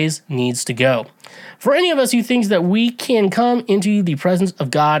phrase needs to go. For any of us who thinks that we can come into the presence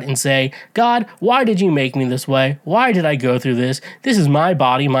of God and say, God, why did you make me this way? Why did I go through this? This is my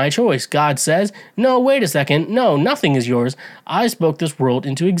body, my choice. God says, no, wait a second. No, nothing is yours. I spoke this world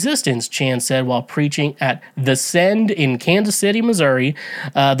into existence, Chan said while preaching at The Send in Kansas City, Missouri.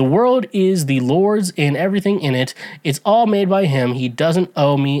 The world is the Lord's and everything in it. It's all made by him. He doesn't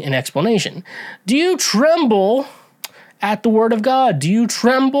owe me an explanation. Do you tremble at the word of God? Do you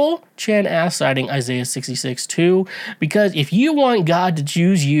tremble? Chan asked, citing Isaiah 66:2. Because if you want God to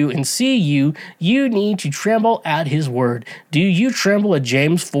choose you and see you, you need to tremble at his word. Do you tremble at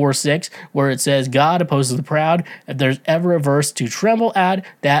James 4:6, where it says, God opposes the proud? If there's ever a verse to tremble at,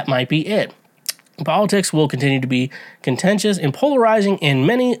 that might be it. Politics will continue to be contentious and polarizing, and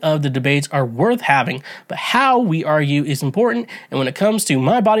many of the debates are worth having. But how we argue is important, and when it comes to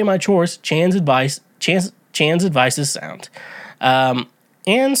my body, my choice, Chan's advice is sound. And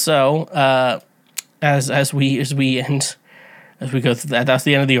so, as we go through that, that's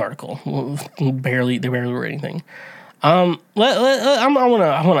the end of the article. They barely wrote anything. I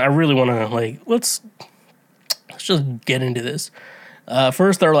really want to let's just get into this.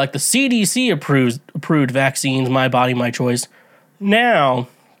 First, they're like the CDC approved vaccines, my body, my choice. Now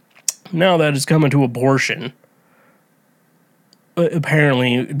that it's coming to abortion,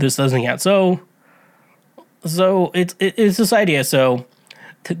 apparently this doesn't yet. So it's this idea. So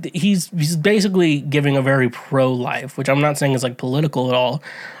he's basically giving a very pro-life, which I'm not saying is like political at all.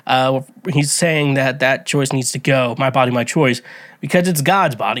 He's saying that choice needs to go, my body, my choice, because it's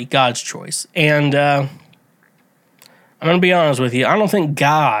God's body, God's choice. And I'm going to be honest with you. I don't think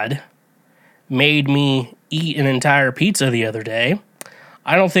God made me eat an entire pizza the other day.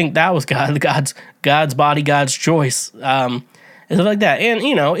 I don't think that was God's body, God's choice. And stuff like that. And,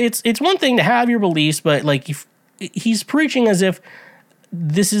 it's one thing to have your beliefs, but like he's preaching as if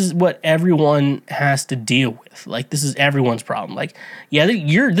this is what everyone has to deal with. Like, this is everyone's problem. Like, yeah,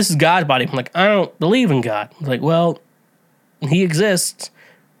 this is God's body. I'm like, I don't believe in God. I'm like, well, he exists.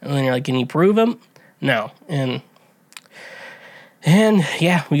 And then you're like, can you prove him? No. And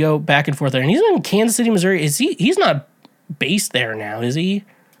yeah, we go back and forth there. And he's in Kansas City, Missouri. He's not based there now, is he?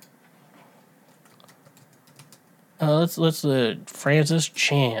 Let's Francis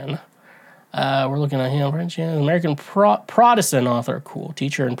Chan. We're looking at him. Francis Chan, American Protestant author. Cool.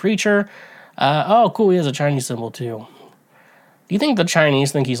 Teacher and preacher. Cool. He has a Chinese symbol too. Do you think the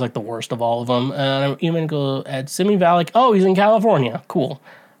Chinese think he's like the worst of all of them? I'm even go at Simi Valley. Oh, he's in California. Cool.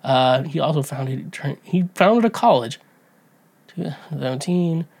 He also founded a college.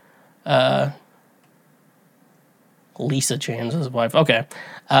 2017. Lisa Chan's his wife. Okay.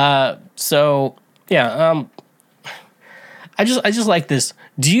 So yeah. I just like this.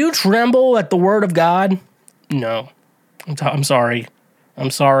 Do you tremble at the word of God? No. I'm sorry. I'm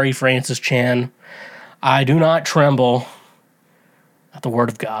sorry, Francis Chan. I do not tremble at the word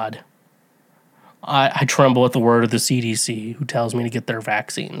of God. I tremble at the word of the CDC, who tells me to get their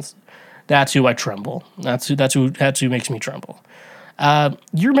vaccines. That's who I tremble. That's who makes me tremble.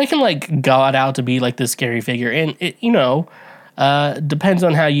 You're making like God out to be like this scary figure, and it, depends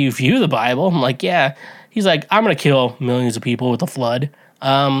on how you view the Bible. I'm like, yeah, he's like, I'm gonna kill millions of people with a flood,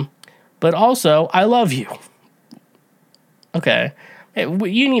 but also I love you. Okay,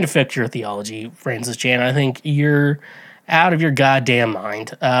 you need to fix your theology, Francis Chan. I think you're out of your goddamn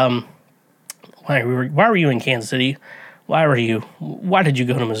mind. Why were you in Kansas City? Why did you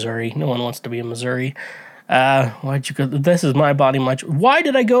go to Missouri? No one wants to be in Missouri. Why'd you go? This is my body, my choice. Why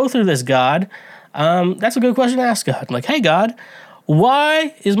did I go through this, God? That's a good question to ask God. I'm like, hey, God,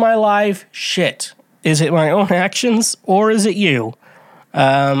 why is my life shit? Is it my own actions or is it you?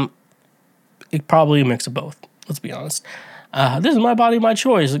 It probably a mix of both. Let's be honest. This is my body, my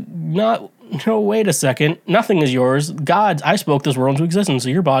choice. No, wait a second. Nothing is yours. I spoke this world into existence, so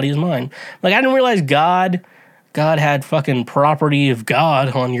your body is mine. Like, I didn't realize God had fucking property of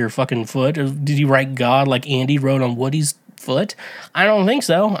God on your fucking foot. Did you write God like Andy wrote on Woody's foot? I don't think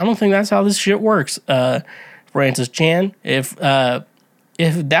so. I don't think that's how this shit works. Francis Chan, if that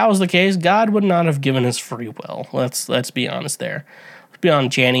was the case, God would not have given us free will. Let's be honest there. Let's be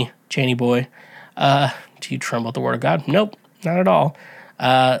honest, Channy boy. Do you tremble at the word of God? Nope, not at all.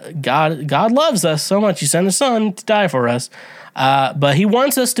 God loves us so much, he sent his son to die for us. But he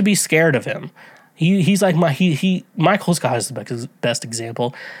wants us to be scared of him. He's like Michael Scott is the best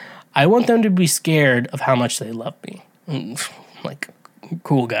example. I want them to be scared of how much they love me. Like,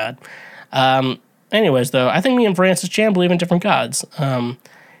 cool God. Anyways, though, I think me and Francis Chan believe in different gods.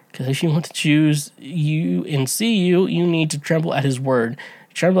 Because if you want to choose you and see you, you need to tremble at his word.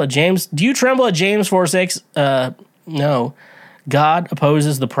 Tremble at James. Do you tremble at James 4:6? No. God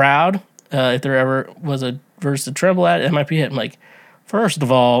opposes the proud. if there ever was a verse to tremble at, it might be it. Like, first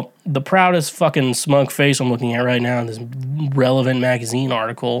of all, the proudest fucking smug face I'm looking at right now in this Relevant magazine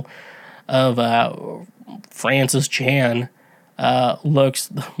article of Francis Chan looks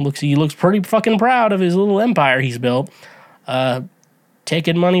pretty fucking proud of his little empire he's built,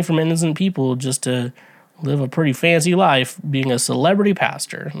 taking money from innocent people just to live a pretty fancy life, being a celebrity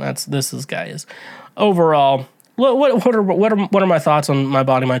pastor. This guy is. Overall, what are my thoughts on My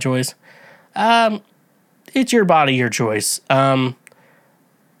Body, My Choice? It's your body, your choice.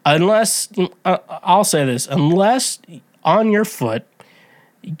 Unless I'll say this, unless on your foot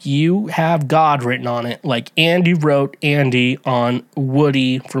you have God written on it, like Andy wrote Andy on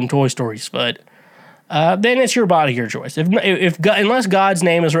Woody from Toy Story's foot, then it's your body, your choice. Unless God's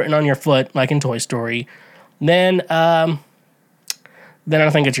name is written on your foot, like in Toy Story, then I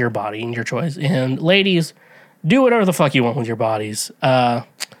think it's your body and your choice. And ladies, do whatever the fuck you want with your bodies. I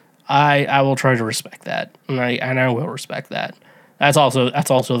will try to respect that, and I will respect that. That's also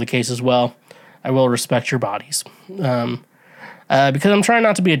the case as well. I will respect your bodies, because I'm trying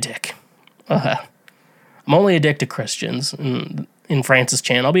not to be a dick. I'm only a dick to Christians in Francis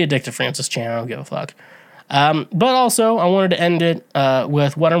Chan. I'll be a dick to Francis Chan. I don't give a fuck. But also, I wanted to end it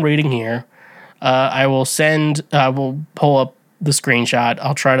with what I'm reading here. I will pull up the screenshot.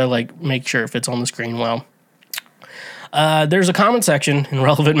 I'll try to make sure it fits on the screen well. There's a comment section in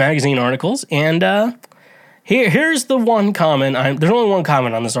Relevant magazine articles, and here's the one comment. There's only one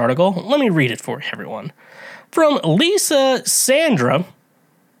comment on this article. Let me read it for everyone. From Lisa Sandra.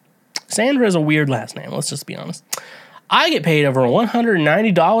 Sandra is a weird last name, let's just be honest. I get paid over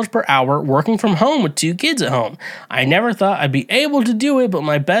 $190 per hour working from home with 2 kids at home. I never thought I'd be able to do it, but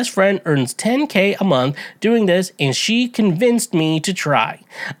my best friend earns $10K a month doing this, and she convinced me to try.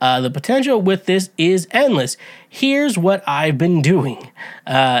 The potential with this is endless. Here's what I've been doing.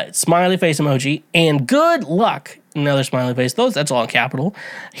 Smiley face emoji, and good luck. Another smiley face. That's all in capital.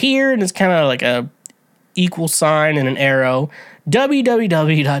 Here, and it's kind of like a equal sign and an arrow.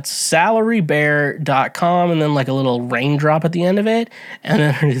 www.salarybear.com, and then a little raindrop at the end of it, and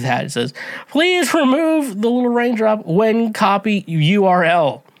then under that it says, please remove the little raindrop when copy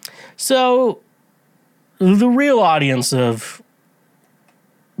URL. So the real audience of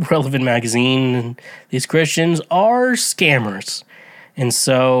Relevant magazine and these Christians are scammers, and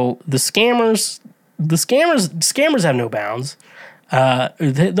so the scammers have no bounds.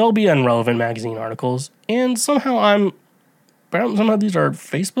 They'll be on Relevant magazine articles, and somehow these are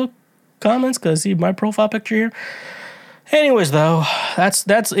Facebook comments because I see my profile picture here. Anyways, though,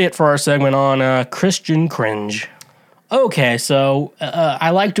 that's it for our segment on Christian cringe. Okay, so I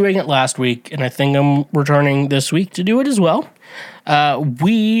liked doing it last week, and I think I'm returning this week to do it as well.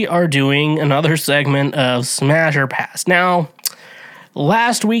 We are doing another segment of Smash or Pass. Now,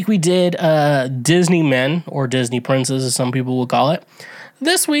 last week we did Disney Men, or Disney Princes, as some people will call it.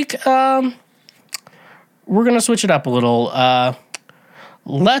 This week, we're going to switch it up a little.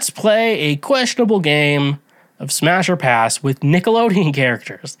 Let's play a questionable game of Smash or Pass with Nickelodeon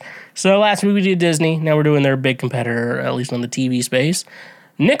characters. So last week we did Disney. Now we're doing their big competitor, at least on the TV space.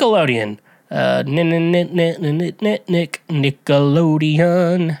 Nickelodeon.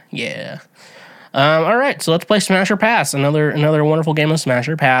 Nickelodeon. Yeah. All right, so let's play Smash or Pass. Another wonderful game of Smash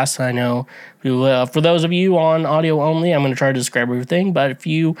or Pass. I know for those of you on audio only, I'm going to try to describe everything. But if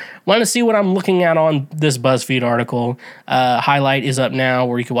you want to see what I'm looking at on this BuzzFeed article, highlight is up now,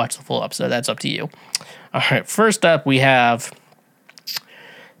 where you can watch the full episode. That's up to you. All right, first up we have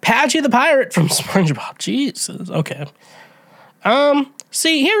Patchy the Pirate from SpongeBob. Jesus, okay.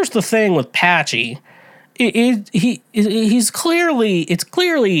 See, here's the thing with Patchy. It's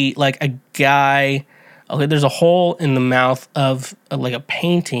clearly like a guy. Okay, there's a hole in the mouth of like a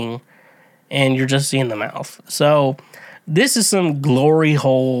painting, and you're just seeing the mouth. So this is some glory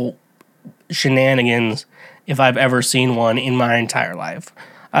hole shenanigans if I've ever seen one in my entire life.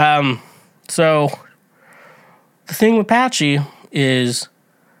 So the thing with Patchy is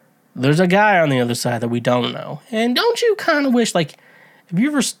there's a guy on the other side that we don't know. And don't you kind of wish, have you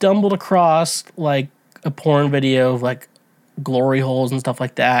ever stumbled across a porn video of glory holes and stuff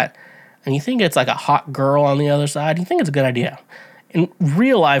like that, and you think it's a hot girl on the other side? You think it's a good idea. In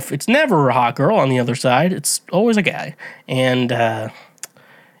real life, it's never a hot girl on the other side. It's always a guy. And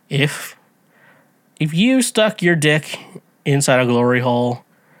if you stuck your dick inside a glory hole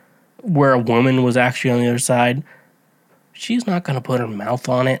where a woman was actually on the other side, she's not going to put her mouth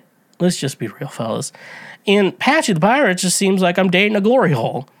on it. Let's just be real, fellas. And Patchy the Pirate just seems like I'm dating a glory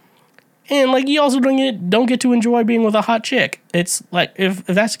hole. And, like, you also don't get to enjoy being with a hot chick. It's, like, if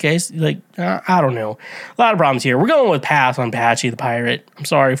that's the case, like, I don't know. A lot of problems here. We're going with pass on Patchy the Pirate. I'm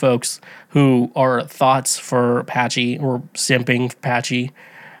sorry, folks, who are thoughts for Patchy or simping for Patchy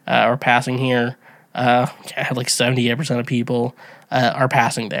or passing here. Like 78% of people are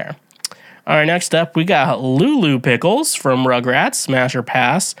passing there. All right, next up, we got Lulu Pickles from Rugrats, smash or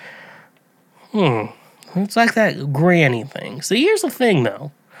pass. It's like that granny thing. So here's the thing,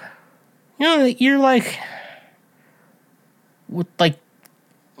 though. You know, you're like, with like,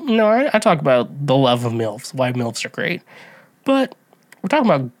 I talk about the love of MILFs, why MILFs are great. But we're talking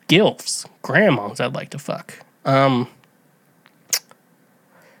about GILFs, grandmas I'd like to fuck.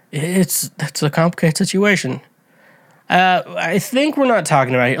 That's a complicated situation. I think we're not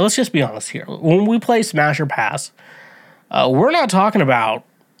talking about, let's just be honest here. When we play Smash or Pass, we're not talking about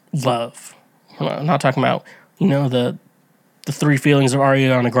love. We're not talking about, the three feelings of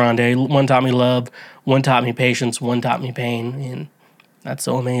Ariana Grande. One taught me love, one taught me patience, one taught me pain. And that's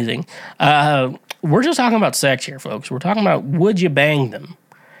so amazing. We're just talking about sex here, folks. We're talking about, would you bang them?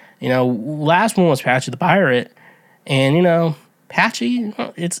 Last one was Patchy the Pirate. And, Patchy,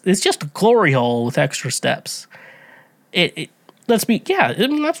 it's just a glory hole with extra steps. That's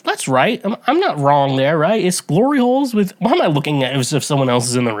right. I'm not wrong there, right? It's glory holes with, why am I looking at it as if someone else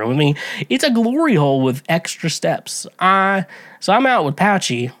is in the room with me? It's a glory hole with extra steps. So I'm out with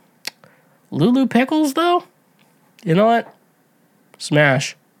Patchy. Lulu Pickles, though? You know what?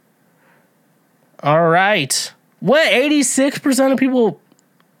 Smash. All right. What, 86% of people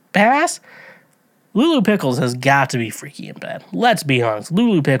pass? Lulu Pickles has got to be freaky in bed. Let's be honest.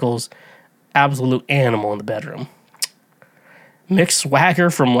 Lulu Pickles, absolute animal in the bedroom. Mick Swagger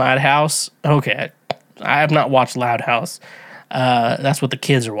from Loud House. Okay, I have not watched Loud House. That's what the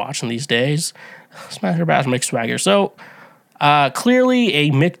kids are watching these days. Smash or pass, Mick Swagger. So, clearly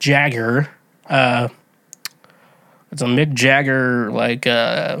a Mick Jagger. It's a Mick Jagger, like,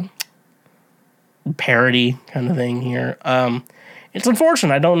 parody kind of thing here. It's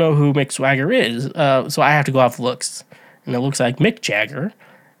unfortunate. I don't know who Mick Swagger is, so I have to go off looks. And it looks like Mick Jagger.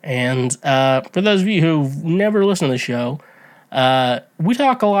 And for those of you who've never listened to the show, we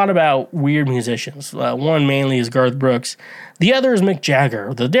talk a lot about weird musicians. One mainly is Garth Brooks. The other is Mick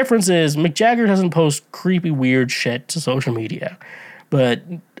Jagger. The difference is Mick Jagger doesn't post creepy, weird shit to social media, but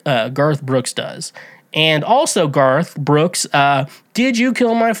Garth Brooks does. And also, Garth Brooks, did you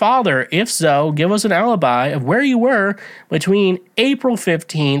kill my father? If so, give us an alibi of where you were between April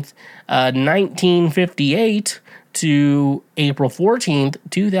 15th, 1958 to April 14th,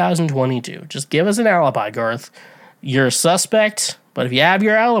 2022. Just give us an alibi, Garth. You're a suspect, but if you have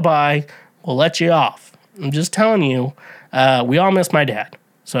your alibi, we'll let you off. I'm just telling you, we all miss my dad.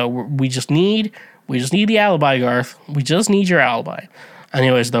 So we just need the alibi, Garth. We just need your alibi.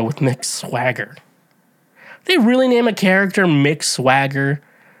 Anyways, though, with Mick Swagger. They really name a character Mick Swagger?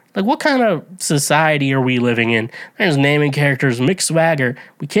 Like, what kind of society are we living in? There's naming characters Mick Swagger.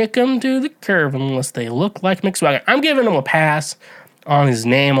 We kick them to the curb unless they look like Mick Swagger. I'm giving him a pass on his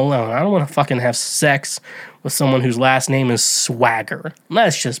name alone. I don't want to fucking have sex with someone whose last name is Swagger.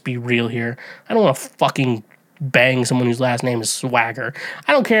 Let's just be real here. I don't want to fucking bang someone whose last name is Swagger.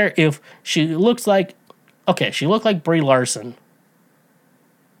 I don't care if she looks like... Okay, she looked like Brie Larson.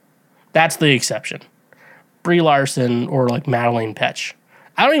 That's the exception. Brie Larson or like Madeleine Petsch.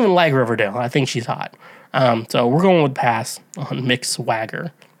 I don't even like Riverdale. I think she's hot. So we're going with pass on Mick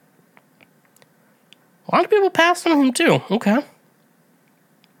Swagger. A lot of people passed on him too. Okay.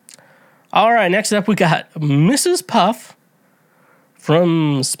 All right, next up we got Mrs. Puff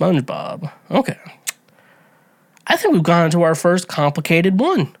from SpongeBob. Okay. I think we've gone into our first complicated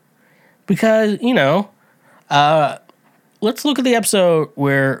one. Because, let's look at the episode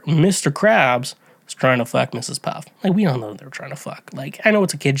where Mr. Krabs was trying to fuck Mrs. Puff. Like, we all know they were trying to fuck. Like, I know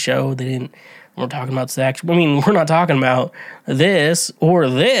it's a kid's show. We're talking about sex. I mean, we're not talking about this or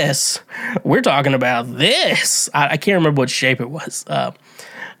this. We're talking about this. I can't remember what shape it was.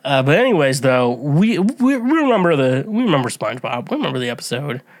 But anyways, though, we remember SpongeBob. We remember the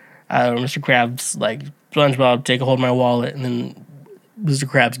episode. Mr. Krabs, like, SpongeBob, take a hold of my wallet, and then Mr.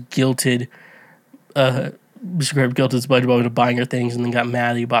 Krabs guilted SpongeBob into buying her things, and then got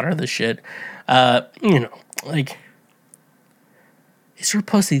mad that he bought her this shit. Like, is her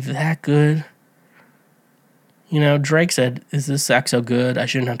pussy that good? Drake said, "Is this sex so good? I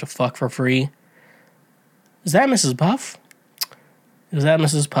shouldn't have to fuck for free." Is that Mrs. Puff? Is that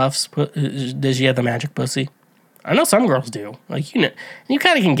Mrs. Puff's? Does she have the magic pussy? I know some girls do. Like, you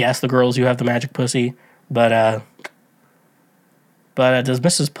kind of can guess the girls who have the magic pussy, but does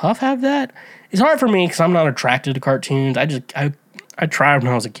Mrs. Puff have that? It's hard for me because I'm not attracted to cartoons. I I tried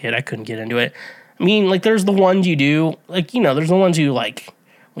when I was a kid. I couldn't get into it. I mean, like, there's the ones you do. Like, you know, there's the ones you, like,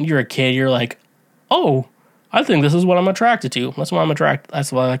 when you're a kid, you're like, oh, I think this is what I'm attracted to. That's why I'm attracted.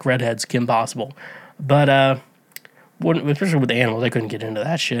 That's why I like redheads, Kim Possible. But, especially with the animals, I couldn't get into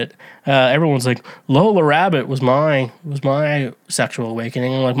that shit. Everyone's like, Lola Rabbit was my sexual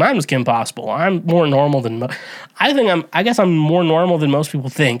awakening. I'm like, mine was Kim Possible. I'm more normal than I guess I'm more normal than most people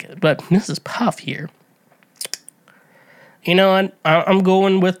think. But Mrs. Puff here, you know, I'm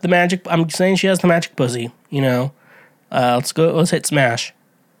going with the magic. I'm saying she has the magic pussy. You know, let's hit smash.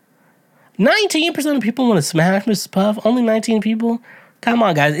 19% of people want to smash Mrs. Puff. Only 19 people. Come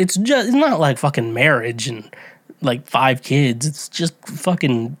on, guys. It's not like fucking marriage and like 5 kids. It's just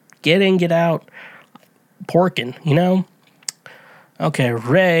fucking get in, get out, porking, you know? Okay,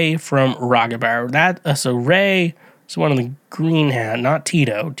 Ray from Rocket Power. So Ray is one of the green hat, not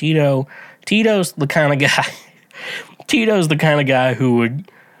Tito. Tito's the kind of guy. Tito's the kind of guy who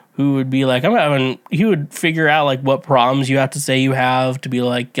would be like, he would figure out like what problems you have to say you have to be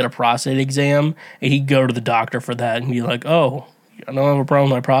like, get a prostate exam. And he'd go to the doctor for that and be like, oh, I don't have a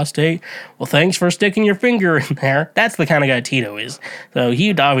problem with my prostate. Well, thanks for sticking your finger in there. That's the kind of guy Tito is. So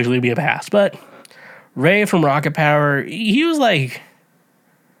he'd obviously be a pass. But Ray from Rocket Power, he was like,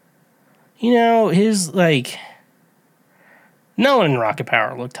 you know, his like, no one in Rocket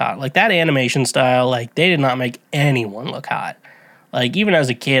Power looked hot. Like that animation style, like they did not make anyone look hot. Like even as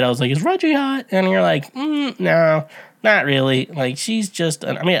a kid, I was like, is Reggie hot? And you're like, no, not really. Like she's just,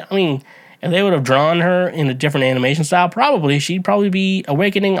 I mean, if they would have drawn her in a different animation style, she'd probably be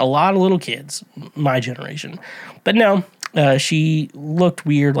awakening a lot of little kids, my generation. But no, she looked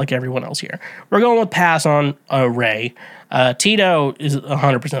weird like everyone else here. We're going with pass on Ray. Tito is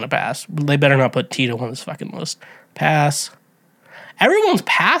 100% a pass. They better not put Tito on this fucking list. Pass. Everyone's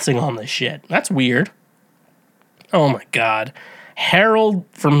passing on this shit. That's weird. Oh my god. Harold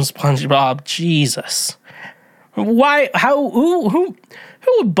from SpongeBob. Jesus. Why? How? Who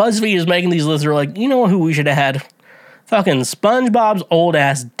BuzzFeed is making these lists are like, you know who we should have had? Fucking SpongeBob's old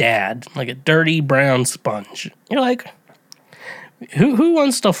ass dad, like a dirty brown sponge. You're like, who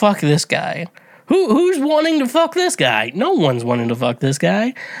wants to fuck this guy? Who's wanting to fuck this guy? No one's wanting to fuck this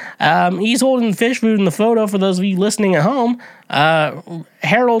guy. He's holding fish food in the photo for those of you listening at home.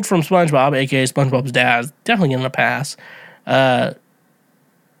 Harold from SpongeBob, aka SpongeBob's dad, is definitely getting a pass.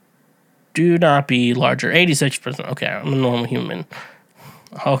 Do not be larger. 86%. Okay, I'm a normal human.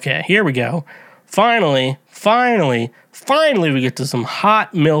 Okay, here we go. Finally, we get to some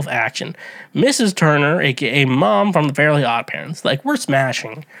hot MILF action. Mrs. Turner, aka Mom from the Fairly Odd Parents. Like, we're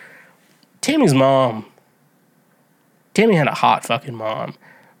smashing. Timmy's mom. Timmy had a hot fucking mom.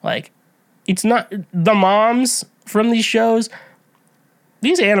 Like, it's not... The moms from these shows,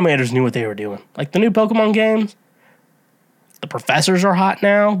 these animators knew what they were doing. Like, the new Pokemon games, the professors are hot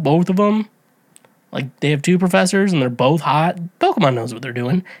now, both of them. Like, they have 2 professors, and they're both hot. Pokemon knows what they're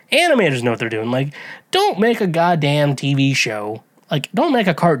doing. Animators know what they're doing. Like, don't make a goddamn TV show. Like, don't make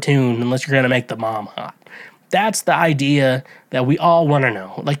a cartoon unless you're going to make the mom hot. That's the idea that we all want to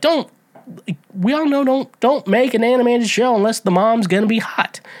know. Like, we all know don't make an animated show unless the mom's going to be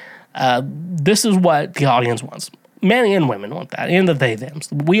hot. This is what the audience wants. Men and women want that, and the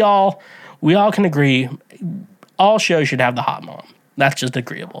they-thems. We all can agree all shows should have the hot mom. That's just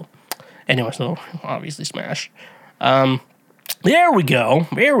agreeable. Anyway, so obviously smash. There we go.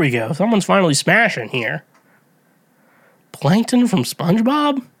 Someone's finally smashing here. Plankton from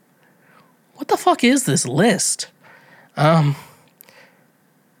SpongeBob? What the fuck is this list? Like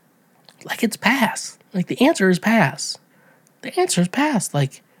it's pass. Like the answer is pass.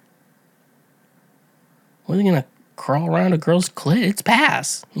 Like, what are they gonna crawl around a girl's clit? It's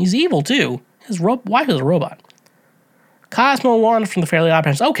pass. He's evil too. His wife is a robot. Cosmo Wanda from the Fairly Odd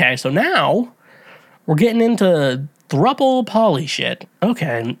Parents. Okay, so now we're getting into thruple poly shit.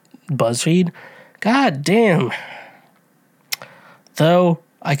 Okay, BuzzFeed. God damn. Though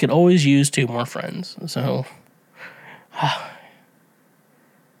I could always use 2 more friends. So,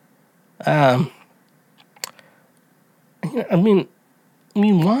 I mean,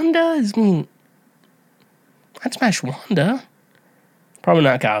 Wanda is. I'd smash Wanda. Probably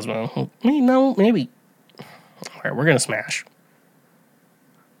not Cosmo. No, maybe. All right, we're going to smash.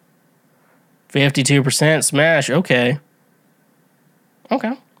 52% smash. Okay.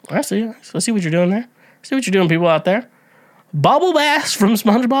 I see what you're doing there. See what you're doing, people out there. Bubble Bass from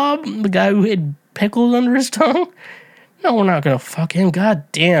SpongeBob, the guy who had pickles under his tongue. No, we're not going to fuck him. God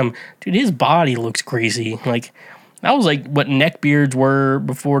damn. Dude, his body looks greasy. Like, that was like what neckbeards were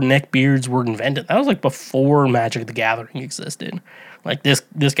before neckbeards were invented. That was like before Magic the Gathering existed. Like this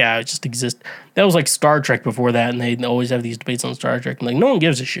guy just exists. That was like Star Trek before that, and they always have these debates on Star Trek. And like no one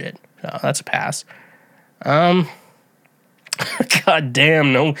gives a shit. So that's a pass. God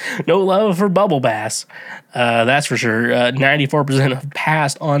damn, no love for Bubble Bass. That's for sure. 94% have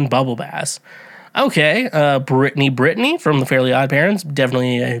passed on Bubble Bass. Okay, Brittany from the Fairly Odd Parents,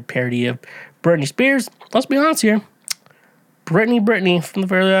 definitely a parody of Britney Spears. Let's be honest here. Brittany from the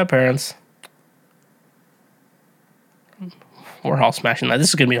Fairly Odd Parents. We're all smashing that. This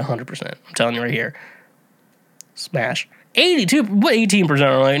is going to be 100%. I'm telling you right here. Smash. 18%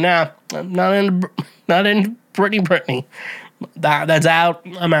 are like, nah, not in Brittany. That's out.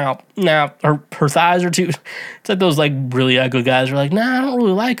 I'm out. Now, her thighs are too... It's like those like really ugly guys are like, nah, I don't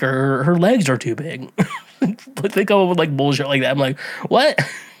really like her. Her legs are too big. But they come up with like bullshit like that. I'm like, what?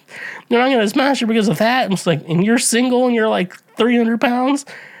 You're not going to smash her because of that? I'm just like, and you're single and you're like 300 pounds?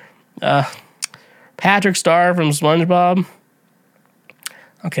 Patrick Star from SpongeBob.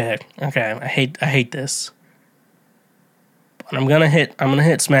 Okay. I hate this. But I'm gonna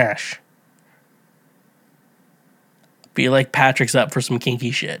hit smash. Feel like Patrick's up for some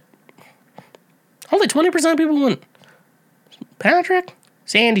kinky shit. Only 20% of people went. Patrick?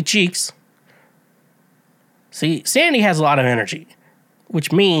 Sandy Cheeks. See, Sandy has a lot of energy,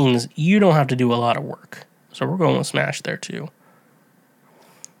 which means you don't have to do a lot of work. So we're going with smash there too.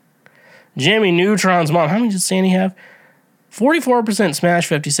 Jimmy Neutron's mom. How many did Sandy have? 44% smash,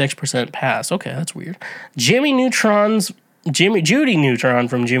 56% pass. Okay, that's weird. Judy Neutron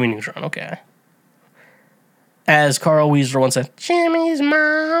from Jimmy Neutron. Okay. As Carl Weezer once said, Jimmy's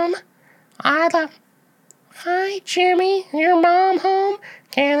mom. Hi, Jimmy. Your mom home?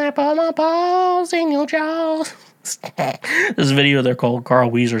 Can I put my balls in your jaws? This video they're called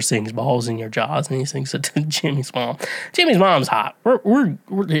Carl Weezer sings balls in your jaws, and he sings it to Jimmy's mom. Jimmy's mom's hot. We're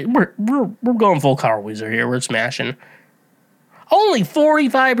going full Carl Weezer here. We're smashing. Only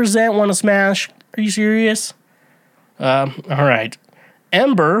 45% want to smash. Are you serious? All right.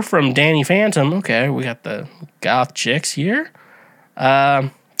 Ember from Danny Phantom. Okay, we got the goth chicks here.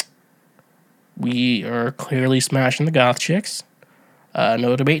 We are clearly smashing the goth chicks.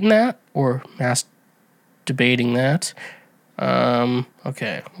 No debating that or mass debating that.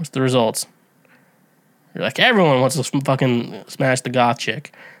 Okay, what's the results? You're like, everyone wants to fucking smash the goth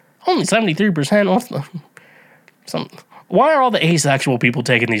chick. Only 73%. Why are all the asexual people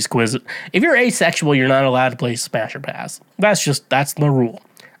taking these quizzes? If you're asexual, you're not allowed to play Smash or Pass. That's the rule.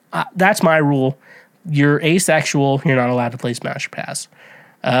 That's my rule. You're asexual, you're not allowed to play Smash or Pass.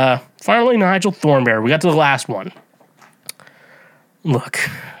 Finally, Nigel Thornberry. We got to the last one. Look.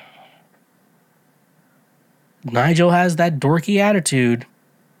 Nigel has that dorky attitude.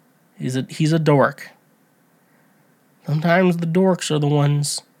 He's a dork. Sometimes the dorks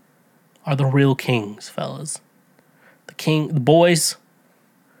are the real kings, fellas. The boys,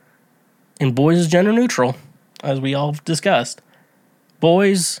 and boys is gender neutral, as we all discussed.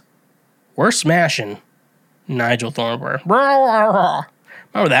 Boys, we're smashing Nigel Thornberry. Remember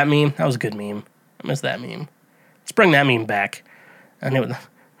that meme? That was a good meme. I miss that meme. Let's bring that meme back. And the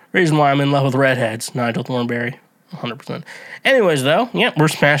reason why I'm in love with redheads, Nigel Thornberry, 100%. Anyways, though, yeah, we're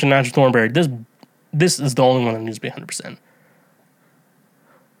smashing Nigel Thornberry. This is the only one that needs to be 100%.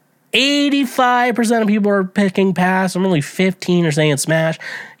 85% of people are picking pass. Only 15 are saying smash.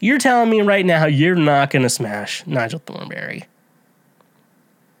 You're telling me right now you're not going to smash Nigel Thornberry.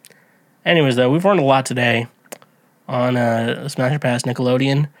 Anyways, though, we've learned a lot today on Smash or Pass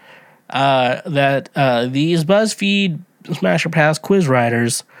Nickelodeon. That these BuzzFeed Smash or Pass quiz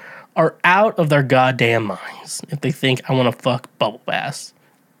writers are out of their goddamn minds if they think I want to fuck Bubble Bass.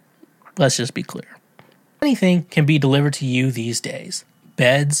 Let's just be clear. Anything can be delivered to you these days.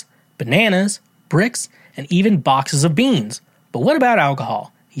 Beds, bananas, bricks, and even boxes of beans. But what about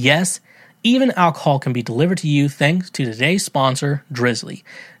alcohol? Yes, even alcohol can be delivered to you thanks to today's sponsor, Drizzly.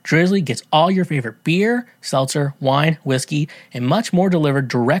 Drizzly gets all your favorite beer, seltzer, wine, whiskey, and much more delivered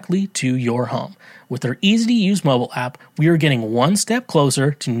directly to your home. With their easy-to-use mobile app, we are getting one step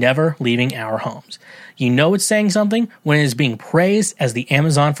closer to never leaving our homes. You know it's saying something when it is being praised as the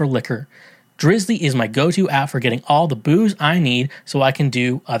Amazon for liquor. Drizzly is my go-to app for getting all the booze I need so I can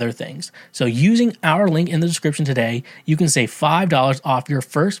do other things. So using our link in the description today, you can save $5 off your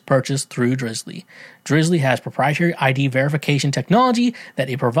first purchase through Drizzly. Drizzly has proprietary ID verification technology that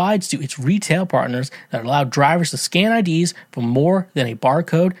it provides to its retail partners that allow drivers to scan IDs for more than a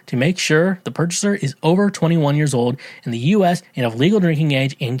barcode to make sure the purchaser is over 21 years old in the US and of legal drinking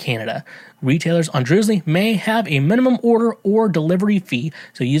age in Canada. Retailers on Drizzly may have a minimum order or delivery fee,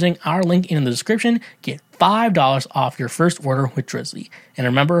 so using our link in the description, get $5 off your first order with Drizzly. And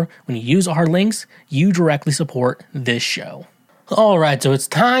remember, when you use our links, you directly support this show. All right, so it's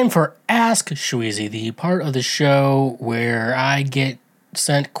time for Ask Shweezy, the part of the show where I get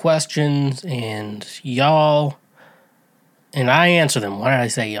sent questions and I answer them. Why did I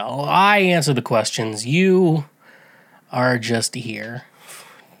say y'all? I answer the questions. You are just here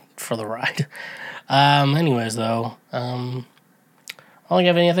for the ride. Anyways, though, I don't think I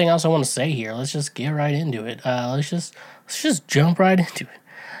have anything else I want to say here. Let's just get right into it. Let's just jump right into it.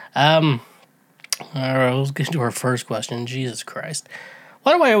 All right, let's get to our first question. Jesus Christ.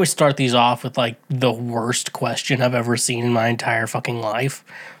 Why do I always start these off with, like, the worst question I've ever seen in my entire fucking life?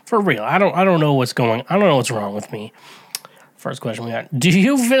 For real. I don't know what's wrong with me. First question we got. Do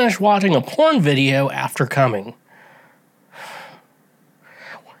you finish watching a porn video after coming?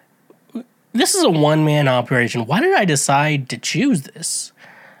 This is a one-man operation. Why did I decide to choose this?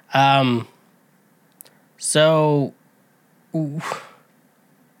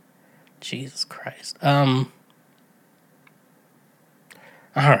 Jesus Christ. All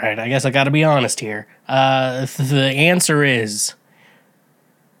right, I guess I gotta be honest here. The answer is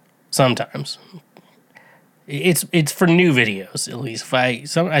sometimes. It's for new videos, at least.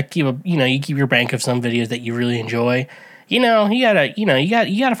 You keep your bank of some videos that you really enjoy. You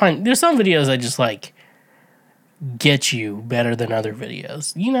gotta find. There's some videos that just like get you better than other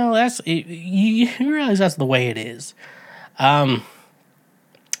videos. You realize that's the way it is.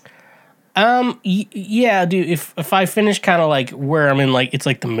 Yeah, dude. If I finish kind of like where I'm in, like it's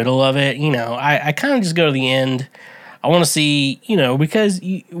like the middle of it. I kind of just go to the end. I want to see, because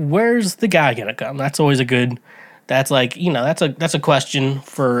where's the guy gonna come? That's always a good. That's like, that's a question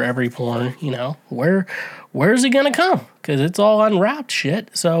for every porn. Where's he gonna come? Because it's all unwrapped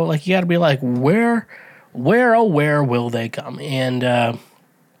shit. So like, you got to be like, where will they come? And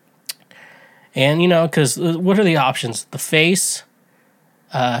because what are the options? The face,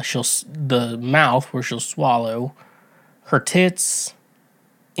 the mouth where she'll swallow, her tits,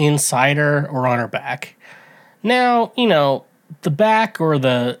 inside her, or on her back. Now, the back and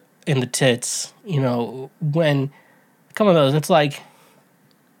the tits, when come of those, it's like,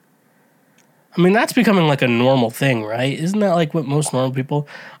 I mean, that's becoming like a normal thing, right? Isn't that like what most normal people,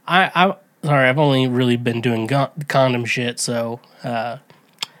 I've only really been doing condom shit, so,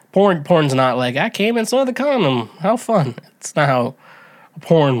 porn's not like, I came and saw the condom, how fun. It's not how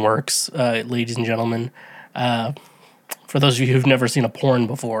porn works, ladies and gentlemen. For those of you who've never seen a porn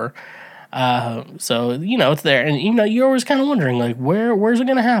before, so it's there, and you're always kind of wondering like where's it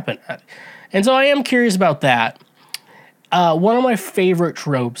gonna happen at? And so I am curious about that. One of my favorite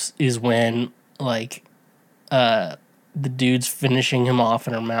tropes is when like the dude's finishing him off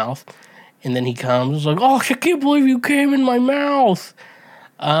in her mouth, and then he comes, it's like, oh, I can't believe you came in my mouth.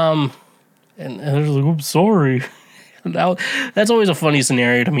 And they're like, I'm sorry. That's always a funny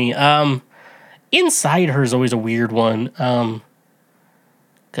scenario to me. Inside her is always a weird one.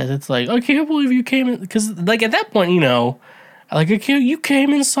 Because it's like, I can't believe you came in. Because, like, at that point, you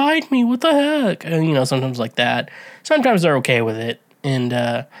came inside me. What the heck? And, sometimes like that. Sometimes they're okay with it.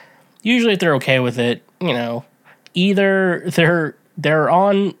 And usually if they're okay with it, either they're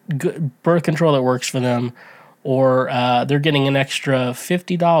on good birth control that works for them, or they're getting an extra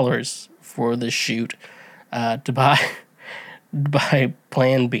 $50 for this shoot to buy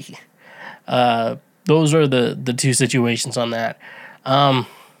Plan B. Those are the two situations on that. And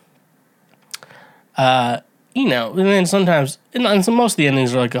then sometimes, and so most of the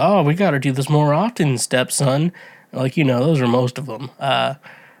endings are like, oh, we got to do this more often, stepson. Like, those are most of them.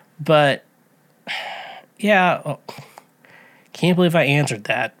 But yeah, can't believe I answered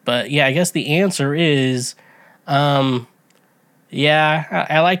that. But yeah, I guess the answer is, yeah,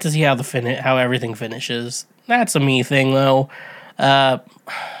 I like to see how everything finishes. That's a me thing though. But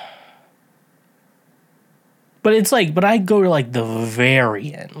I go to like the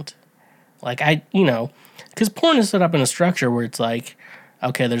very end. Like because porn is set up in a structure where it's like,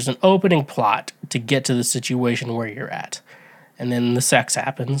 okay, there's an opening plot to get to the situation where you're at. And then the sex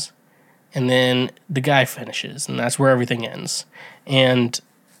happens. And then the guy finishes. And that's where everything ends. And,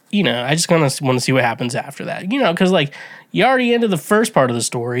 I just kind of want to see what happens after that. Because like, you already ended the first part of the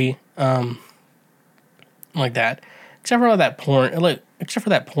story. Like that. Except for that porn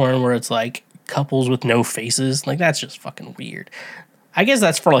where it's like couples with no faces. Like, that's just fucking weird. I guess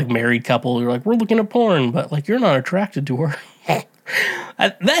that's for like married couple. You're like, we're looking at porn, but like you're not attracted to her.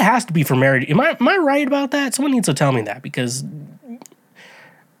 That has to be for married. Am I right about that? Someone needs to tell me that, because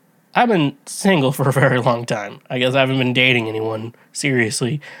I've been single for a very long time. I guess I haven't been dating anyone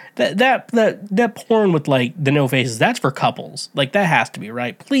seriously. That porn with like the no faces, that's for couples. Like, that has to be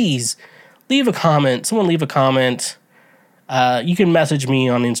right. Please leave a comment. Someone leave a comment. You can message me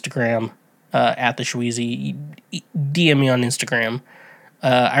on Instagram. at the Shweezy. DM me on Instagram.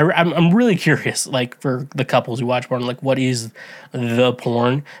 I'm really curious, like, for the couples who watch porn, like, what is the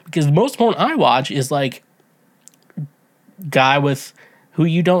porn? Because most porn I watch is, like, guy with who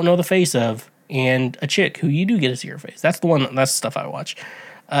you don't know the face of and a chick who you do get to see her face. That's the stuff I watch.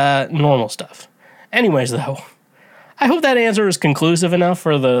 Normal stuff. Anyways, though, I hope that answer is conclusive enough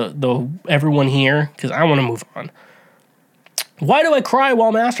for the everyone here, because I want to move on. Why do I cry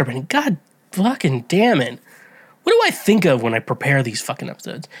while masturbating? God fucking damn it. What do I think of when I prepare these fucking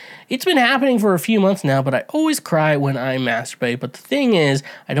episodes? It's been happening for a few months now, but I always cry when I masturbate. But the thing is,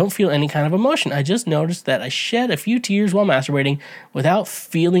 I don't feel any kind of emotion. I just noticed that I shed a few tears while masturbating without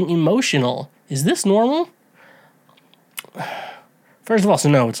feeling emotional. Is this normal? First of all, so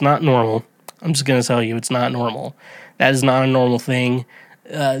no, it's not normal. I'm just going to tell you, it's not normal. That is not a normal thing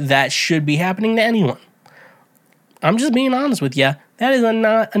that should be happening to anyone. I'm just being honest with you. That is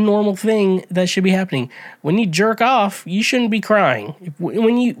not a normal thing that should be happening. When you jerk off, you shouldn't be crying.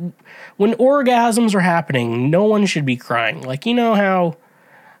 When orgasms are happening, no one should be crying. Like, you know how,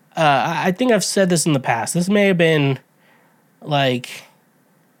 I think I've said this in the past. This may have been, like,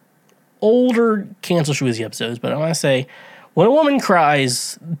 older Cancel Shweezy episodes, but I want to say, when a woman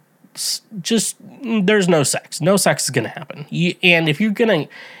cries, just, there's no sex. No sex is going to happen. And if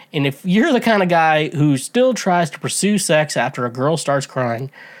you're the kind of guy who still tries to pursue sex after a girl starts crying,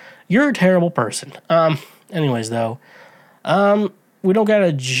 you're a terrible person. Anyways, though, we don't got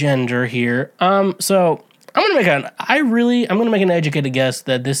a gender here. So I'm gonna make an educated guess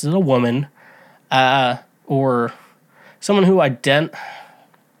that this is a woman, or someone who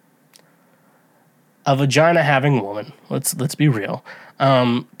a vagina having woman. Let's be real.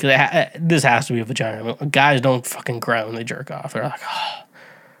 Because this has to be a vagina. I mean, guys don't fucking cry when they jerk off. They're like, oh,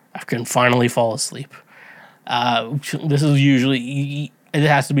 I can finally fall asleep. This is usually, it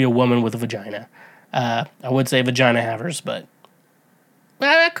has to be a woman with a vagina. I would say vagina havers, but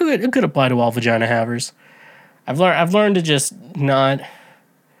it could apply to all vagina havers. I've learned to just not.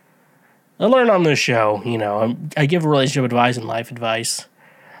 I learned on this show, you know, I give relationship advice and life advice.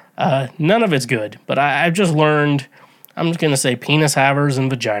 None of it's good, but I've just learned. I'm just going to say penis havers and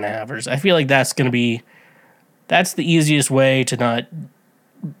vagina havers. I feel like that's the easiest way to not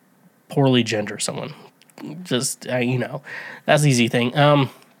poorly gender someone. Just, that's the easy thing.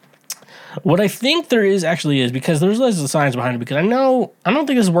 What I think there is actually is, because there's lots of science behind it, because I don't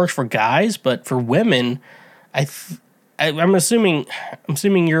think this works for guys, but for women, I'm assuming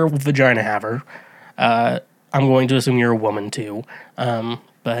you're a vagina haver. I'm going to assume you're a woman too.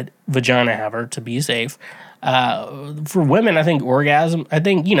 But vagina haver to be safe. For women, I think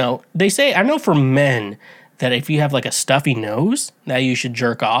they say, I know for men that if you have like a stuffy nose, that you should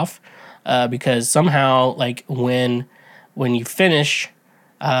jerk off, because somehow, like, when you finish,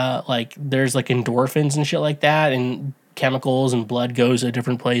 like, there's like endorphins and shit like that, and chemicals and blood goes to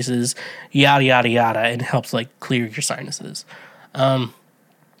different places, yada, yada, yada, and it helps like clear your sinuses. I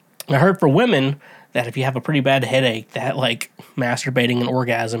heard for women that if you have a pretty bad headache, that like masturbating and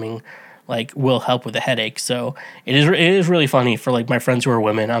orgasming like will help with the headache. So it is really funny for like my friends who are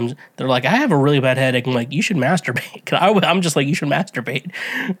women. They're like, I have a really bad headache. I'm like, you should masturbate. I'm just like, you should masturbate.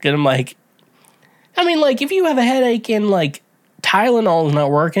 Because I'm like, I mean, like, if you have a headache and like Tylenol is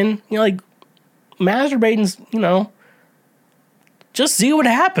not working, like masturbating's, just see what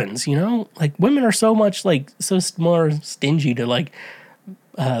happens. Like, women are so much like so more stingy to like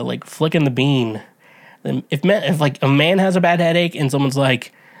flicking the bean. If like a man has a bad headache and someone's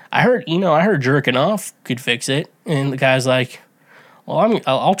like, I heard jerking off could fix it, and the guy's like, well,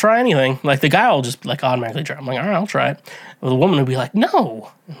 I'll try anything. Like, the guy will just like automatically try. I'm like, all right, I'll try it. Well, the woman would be like,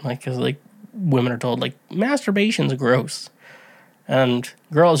 no, like, because like women are told like masturbation's gross, and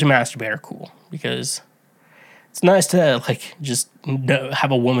girls who masturbate are cool because it's nice to like just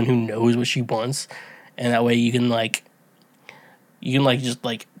have a woman who knows what she wants, and that way you can just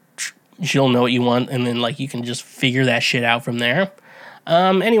like she'll know what you want, and then like you can just figure that shit out from there.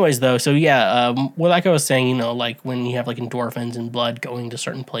 Anyways, though, so yeah, well, like I was saying, like when you have like endorphins and blood going to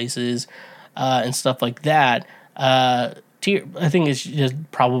certain places, and stuff like that, I think it's just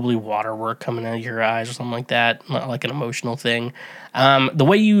probably water work coming out of your eyes or something like that, not like an emotional thing. The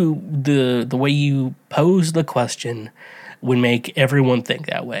way you pose the question would make everyone think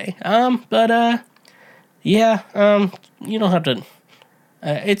that way. You don't have to.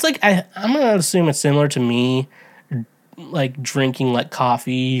 It's like I'm gonna assume it's similar to me, like drinking like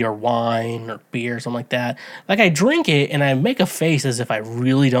coffee or wine or beer or something like that. Like, I drink it and I make a face as if I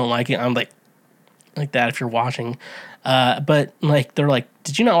really don't like it. I'm like, like that if you're watching. But like they're like,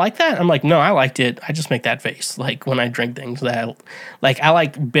 did you not like that? I'm like, no, I liked it. I just make that face like when I drink things that I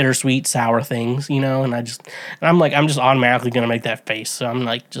like bittersweet, sour things, and I'm just automatically gonna make that face. So I'm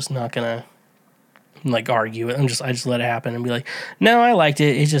like just not gonna like argue it. I just let it happen and be like, no, I liked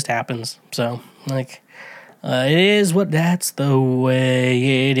it. It just happens. So like, it is that's the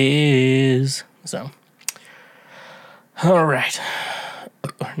way it is. So, all right.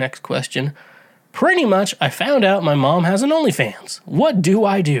 Next question. Pretty much, I found out my mom has an OnlyFans. What do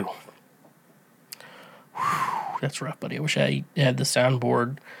I do? Whew, that's rough, buddy. I wish I had the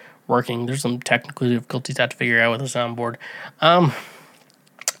soundboard working. There's some technical difficulties I have to figure out with the soundboard.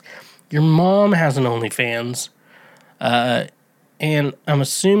 Your mom has an OnlyFans, and I'm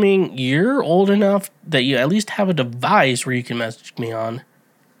assuming you're old enough that you at least have a device where you can message me on.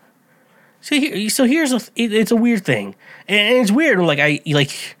 So here's it's a weird thing, and it's weird.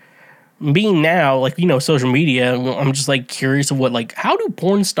 Like being now, social media, I'm just like curious of how do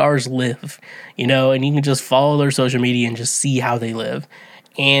porn stars live, and you can just follow their social media and just see how they live,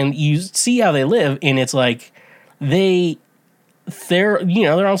 and you see how they live, and it's like they're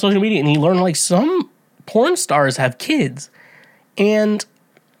on social media, and you learn like some porn stars have kids, and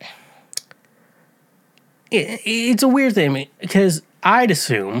it's a weird thing because I'd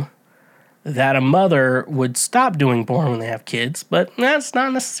assume that a mother would stop doing porn when they have kids, but that's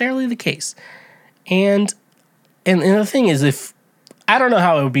not necessarily the case. And the thing is, if I don't know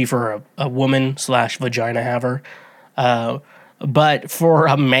how it would be for a woman / vagina haver, but for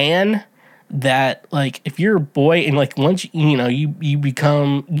a man that if you're a boy and once you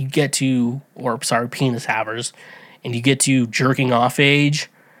get to penis havers and you get to jerking off age,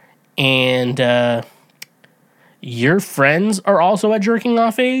 and your friends are also at jerking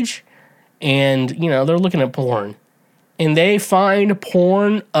off age. And, they're looking at porn and they find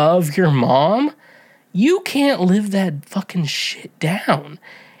porn of your mom, you can't live that fucking shit down.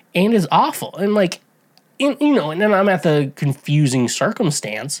 And it's awful. And and then I'm at the confusing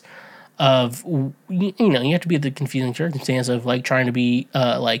circumstance of, you have to be at the confusing circumstance of trying to be,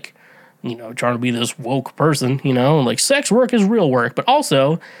 trying to be this woke person, sex work is real work. But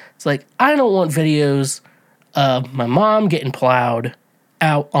also it's I don't want videos of my mom getting plowed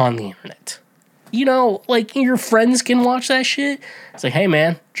out on the internet. Your friends can watch that shit. It's hey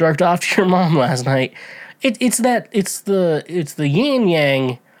man, jerked off to your mom last night. It's the yin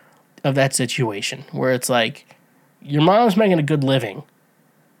yang of that situation where it's your mom's making a good living.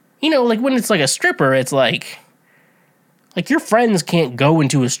 When it's a stripper, it's your friends can't go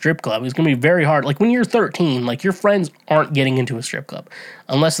into a strip club. It's gonna be very hard. When you're 13, your friends aren't getting into a strip club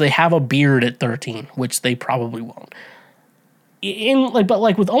unless they have a beard at 13, which they probably won't.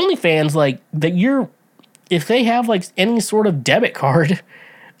 But with OnlyFans, if they have any sort of debit card,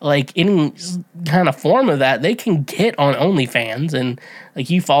 any kind of form of that, they can get on OnlyFans. And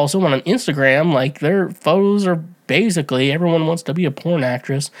you follow someone on Instagram, their photos are basically everyone wants to be a porn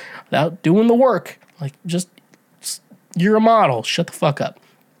actress without doing the work. Just you're a model. Shut the fuck up.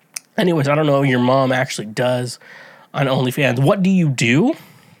 Anyways, I don't know what your mom actually does on OnlyFans. What do you do?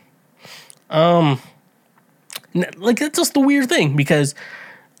 That's just the weird thing, because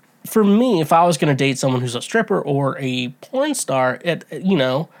for me, if I was going to date someone who's a stripper or a porn star,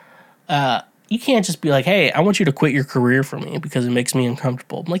 you can't just be hey, I want you to quit your career for me because it makes me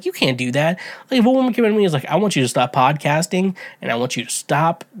uncomfortable. I'm you can't do that. If a woman came to me and was I want you to stop podcasting and I want you to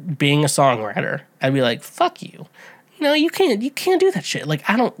stop being a songwriter, I'd be fuck you. You can't do that shit.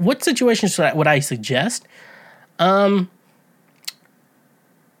 What situations would I suggest? I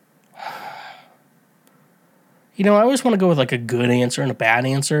always want to go with a good answer and a bad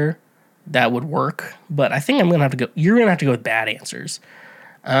answer that would work, but I think you're going to have to go with bad answers.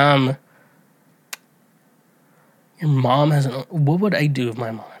 Your mom has what would I do if my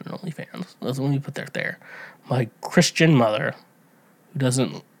mom had an OnlyFans? Let me put that there. My Christian mother,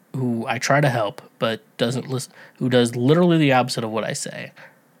 who I try to help, but doesn't listen, who does literally the opposite of what I say.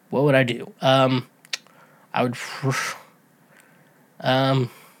 What would I do? I would,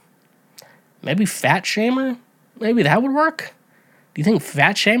 maybe fat shame her. Maybe that would work. Do you think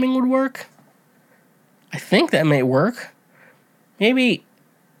fat shaming would work? I think that may work. Maybe.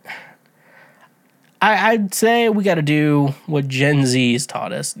 I'd say we got to do what Gen Z has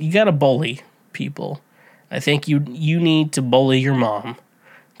taught us. You got to bully people. I think you need to bully your mom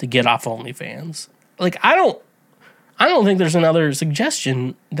to get off OnlyFans. I don't think there's another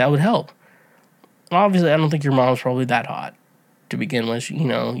suggestion that would help. Obviously, I don't think your mom's probably that hot to begin with.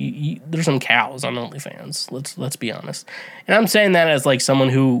 There's some cows on OnlyFans. Let's be honest. And I'm saying that as someone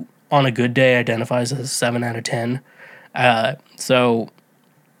who on a good day identifies as a 7 out of 10. So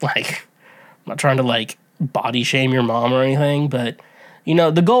I'm not trying to like body shame your mom or anything, but you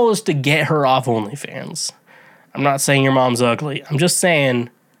know, the goal is to get her off OnlyFans. I'm not saying your mom's ugly. I'm just saying,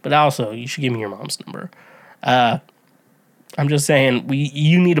 but also you should give me your mom's number. I'm just saying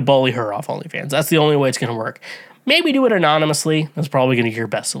you need to bully her off OnlyFans. That's the only way it's going to work. Maybe do it anonymously. That's probably going to be your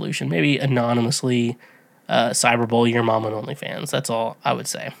best solution. Maybe anonymously cyberbully your mom on OnlyFans. That's all I would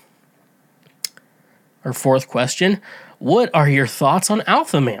say. Our fourth question: what are your thoughts on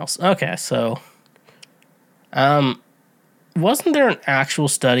alpha males? Okay, so, wasn't there an actual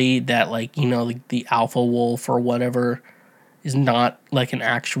study that, like, you know, the alpha wolf or whatever is not like an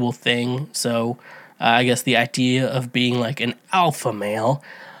actual thing? So, I guess the idea of being like an alpha male,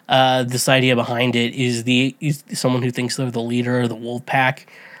 this idea behind it is someone who thinks they're the leader of the wolf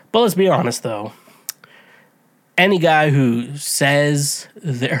pack. But let's be honest, though. Any guy who says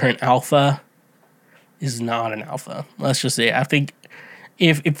they're an alpha is not an alpha. Let's just say, I think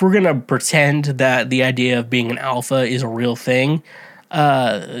if we're gonna pretend that the idea of being an alpha is a real thing,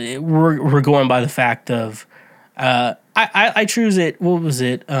 we're going by the fact of I choose it. What was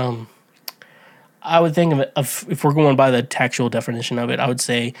it? I would think of it if we're going by the textual definition of it. I would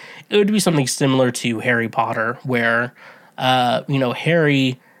say it would be something similar to Harry Potter, where you know,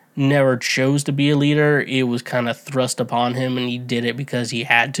 Harry never chose to be a leader. It was kind of thrust upon him, and he did it because he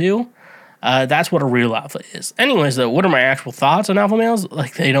had to. That's what a real alpha is. Anyways, though, what are my actual thoughts on alpha males?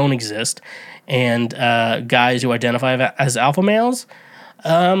 Like, they don't exist. And guys who identify as alpha males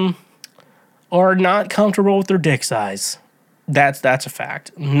are not comfortable with their dick size. That's a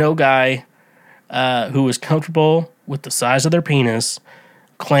fact. No guy who is comfortable with the size of their penis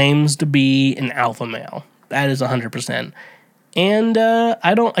claims to be an alpha male. That is 100%. And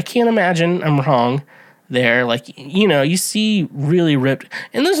I can't imagine I'm wrong there. Like, you know, you see really ripped,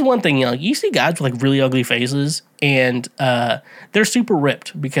 and this is one thing, you know, you see guys with like really ugly faces, and they're super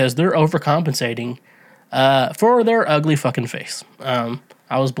ripped because they're overcompensating for their ugly fucking face.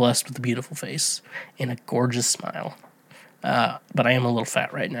 I was blessed with a beautiful face and a gorgeous smile, but I am a little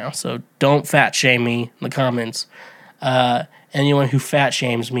fat right now, so don't fat shame me in the comments. Anyone who fat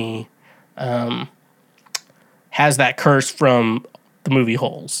shames me has that curse from the movie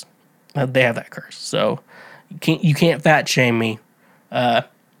Holes. They have that curse, so you can't fat shame me.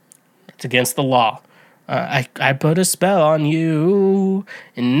 It's against the law. I put a spell on you,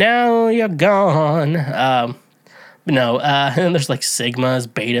 and now you're gone. But no, and there's like sigmas,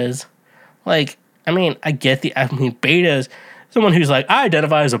 betas. Like, I mean, betas. Someone who's like, I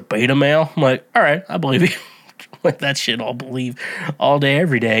identify as a beta male. I'm like, all right, I believe you. Like, that shit I'll believe all day,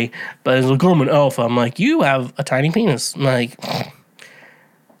 every day. But it's like, I'm an alpha. I'm like, you have a tiny penis. I'm like,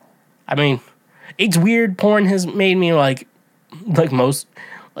 I mean, it's weird. Porn has made me like most,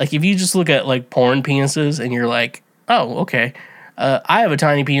 like, if you just look at like porn penises and you're like, oh, okay, I have a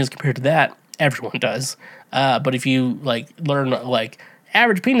tiny penis compared to that. Everyone does. But if you like learn like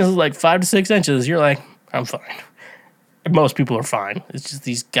average penis is like 5 to 6 inches, you're like, I'm fine. Most people are fine. It's just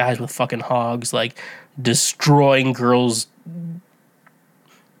these guys with fucking hogs like destroying girls'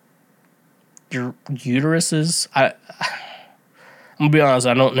 your uteruses. I'm gonna be honest,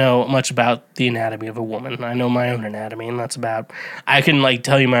 I don't know much about the anatomy of a woman. I know my own anatomy, and that's about, I can like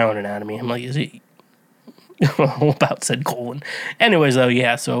tell you my own anatomy. I'm like, is it about said colon? Anyways, though,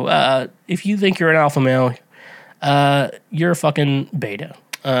 yeah, so if you think you're an alpha male, you're a fucking beta.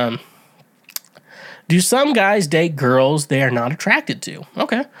 Do some guys date girls they are not attracted to?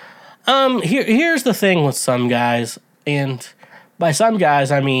 Okay. Here's the thing with some guys, and by some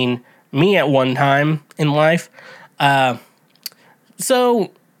guys, I mean me at one time in life. So,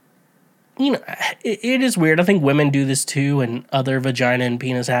 you know, it is weird. I think women do this too, and other vagina and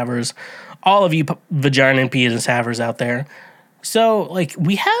penis havers. All of you vagina and penis havers out there. So, like,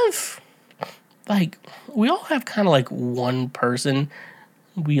 we all have kind of like one person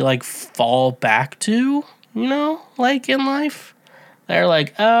we like fall back to, you know, like in life. They're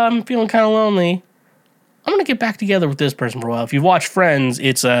like, I'm feeling kind of lonely. I'm going to get back together with this person for a while. If you've watched Friends,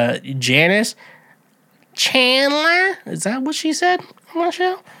 it's Janice Chandler. Is that what she said on that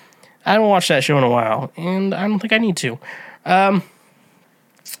show? I haven't watched that show in a while, and I don't think I need to.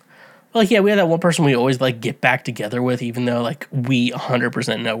 Like, yeah, we have that one person we always, like, get back together with, even though, like, we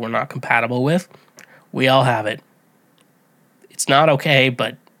 100% know we're not compatible with. We all have it. It's not okay,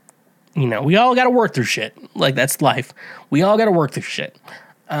 but, you know, we all got to work through shit. Like, that's life. We all got to work through shit.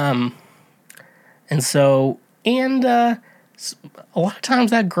 And so, a lot of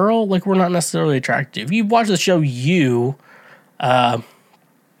times that girl, like, we're not necessarily attracted to. If you've watched the show You, the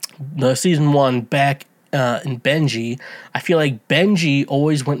season 1, Beck and Benji, I feel like Benji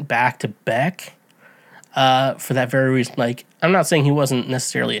always went back to Beck. for that very reason. Like, I'm not saying he wasn't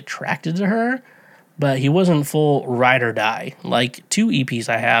necessarily attracted to her, but he wasn't full ride or die. Like, 2 EPs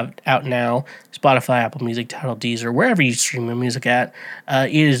I have out now, Spotify, Apple Music, Tidal, Deezer, wherever you stream your music at,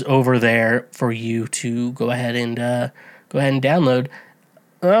 it is over there for you to go ahead and download.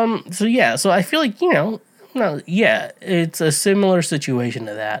 So I feel like, it's a similar situation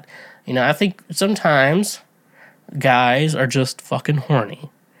to that. I think sometimes guys are just fucking horny.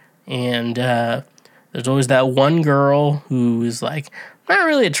 And there's always that one girl who is like, not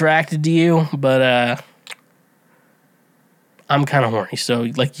really attracted to you, but I'm kind of horny. So,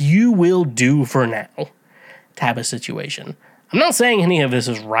 like, you will do for now type of situation. I'm not saying any of this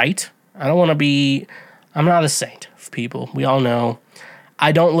is right. I'm not a saint, people. We all know.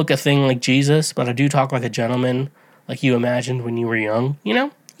 I don't look a thing like Jesus, but I do talk like a gentleman, like you imagined when you were young,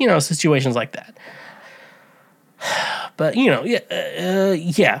 situations like that. But,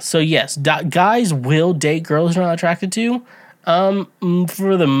 so yes, guys will date girls they're not attracted to.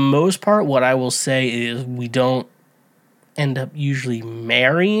 For the most part, what I will say is we don't end up usually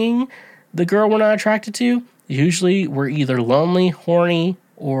marrying the girl we're not attracted to. Usually we're either lonely, horny,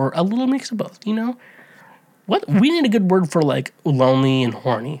 or a little mix of both, What? We need a good word for, like, lonely and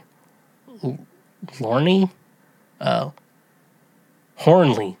horny. Hornly?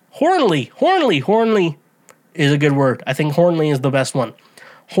 Hornly is a good word. I think hornly is the best one.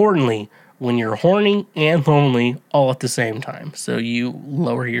 Hornly, when you're horny and lonely all at the same time. So you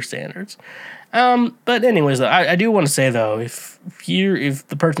lower your standards. But anyways, though, I do want to say, though, if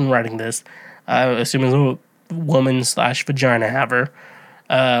the person writing this, assuming a woman/vagina haver,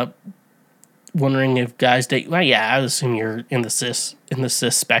 wondering if guys date, well, yeah, I would assume you're in the cis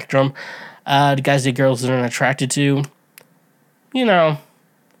spectrum. Do guys date girls that are attracted to? We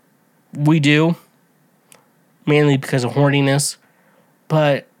do. Mainly because of horniness.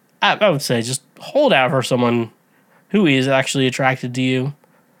 But I would say just hold out for someone who is actually attracted to you.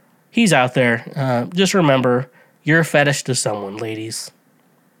 He's out there. Just remember, you're a fetish to someone, ladies.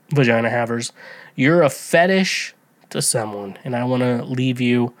 Vagina havers. You're a fetish to someone. And I want to leave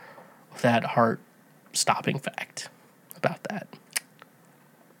you with that heart-stopping fact about that.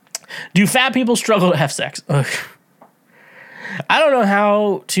 Do fat people struggle to have sex? Ugh. I don't know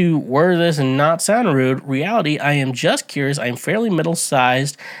how to word this and not sound rude. Reality, I am just curious. I am fairly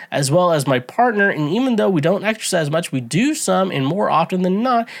middle-sized, as well as my partner, and even though we don't exercise much, we do some, and more often than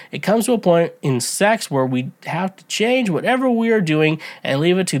not, it comes to a point in sex where we have to change whatever we are doing and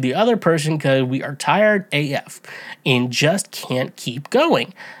leave it to the other person because we are tired AF and just can't keep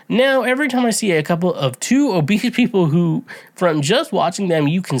going. Now, every time I see a couple of 2 obese people who, from just watching them,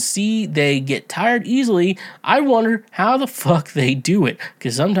 you can see they get tired easily, I wonder how the fuck they do it.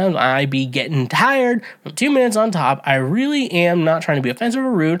 Because sometimes I be getting tired from 2 minutes on top. I really am not trying to be offensive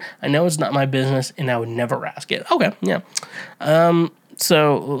or rude. I know it's not my business, and I would never ask it. Okay, yeah. You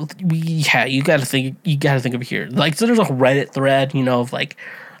gotta think of it here. Like, so there's a Reddit thread, of like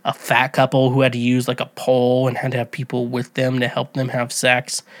a fat couple who had to use like a pole and had to have people with them to help them have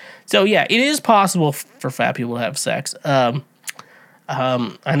sex. So yeah, it is possible for fat people to have sex. I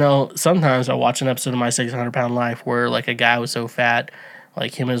know sometimes I watch an episode of My 600 Pound Life where like a guy was so fat,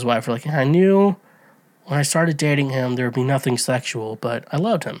 like him and his wife were like, I knew when I started dating him there would be nothing sexual, but I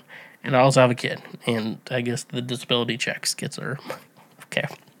loved him. And I also have a kid, and I guess the disability checks gets her. Okay,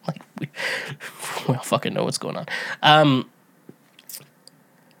 like we all fucking know what's going on.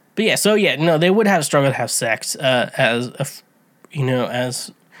 But yeah, so yeah, no, they would have struggled to have sex as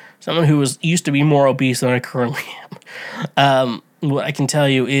someone who used to be more obese than I currently am. What I can tell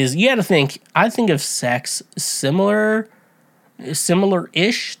you is you got to think. I think of sex similar-ish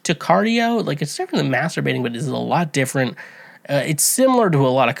to cardio. Like, it's different than masturbating, but it's a lot different. It's similar to a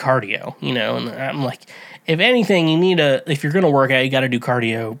lot of cardio, and I'm like, if anything, if you're going to work out, you got to do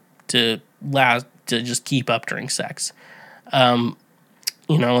cardio to just keep up during sex.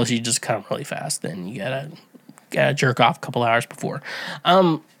 Unless you just come really fast, then you gotta jerk off a couple hours before.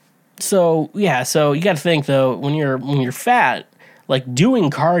 So you gotta think though, when you're fat, like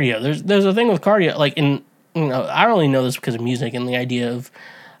doing cardio, there's a thing with cardio, like I only know this because of music and the idea of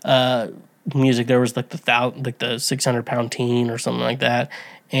music. There was like the 600 pound teen or something like that,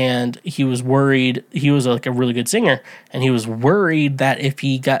 and he was worried. He was like a really good singer, and he was worried that if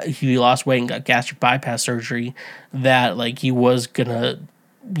he lost weight and got gastric bypass surgery, that like he was gonna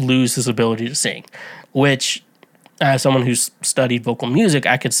lose his ability to sing. Which, as someone who's studied vocal music,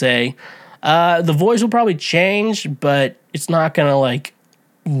 I could say the voice will probably change, but it's not gonna like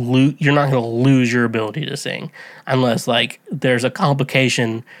you're not gonna lose your ability to sing unless like there's a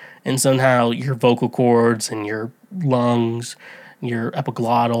complication and somehow your vocal cords and your lungs your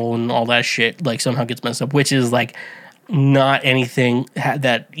epiglottal and all that shit like somehow gets messed up, which is like not anything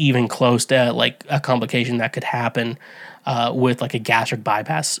that even close to like a complication that could happen with like a gastric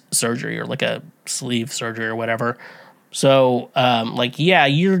bypass surgery or like a sleeve surgery or whatever. So like, yeah,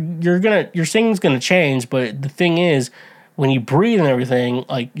 your singing's gonna change, but the thing is, when you breathe and everything,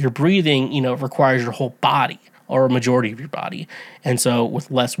 like your breathing, requires your whole body or a majority of your body. And so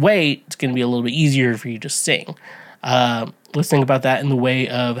with less weight, it's going to be a little bit easier for you to sing. Let's think about that in the way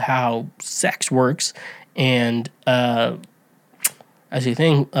of how sex works. And as you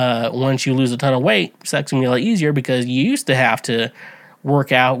think, once you lose a ton of weight, sex can be a lot easier because you used to have to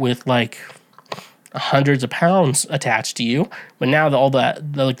work out with like hundreds of pounds attached to you, but now that all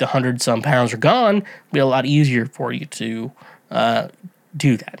that the 100-some pounds are gone, it'll be a lot easier for you to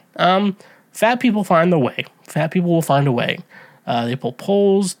do that. Fat people find the way. Fat people will find a way. They pull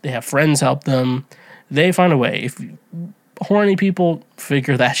poles. They have friends help them. They find a way. If horny people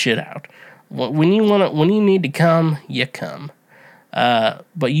figure that shit out, when you need to come, you come.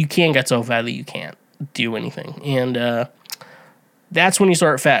 But you can't get so fat that you can't do anything, and that's when you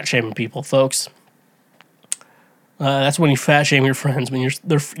start fat shaming people, folks. That's when you fat shame your friends, when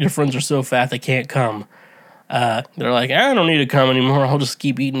your friends are so fat they can't come. They're like, I don't need to come anymore. I'll just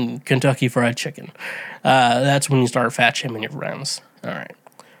keep eating Kentucky Fried Chicken. That's when you start fat shaming your friends. All right.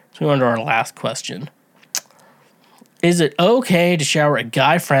 So we're on to our last question. Is it okay to shower a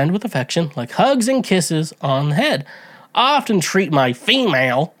guy friend with affection, like hugs and kisses on the head? I often treat my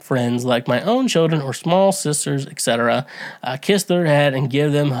female friends like my own children or small sisters, etc. Kiss their head and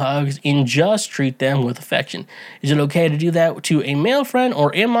give them hugs and just treat them with affection. Is it okay to do that to a male friend,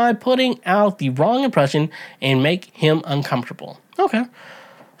 or am I putting out the wrong impression and make him uncomfortable? Okay.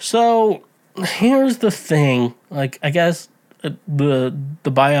 So here's the thing. Like, I guess the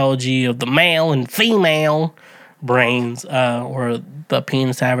biology of the male and female brains, or the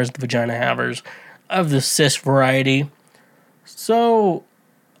penis havers, the vagina havers of the cis variety. So,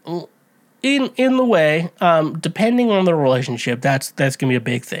 in the way, depending on the relationship, that's gonna be a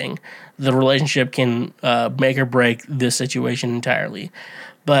big thing. The relationship can make or break this situation entirely.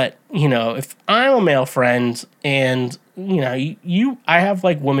 But if I'm a male friend and I have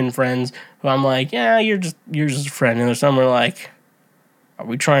like women friends who I'm like, yeah, you're just a friend, and there's some who are like, are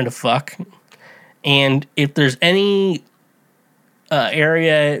we trying to fuck? And if there's any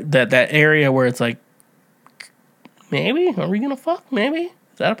area that area where it's like, maybe, are we gonna fuck? Maybe,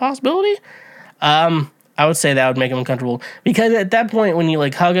 is that a possibility? I would say that would make them uncomfortable, because at that point, when you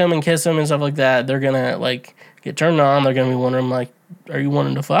like hug them and kiss them and stuff like that, they're gonna like get turned on. They're gonna be wondering like, are you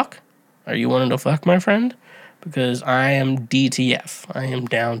wanting to fuck? Are you wanting to fuck, my friend? Because I am DTF. I am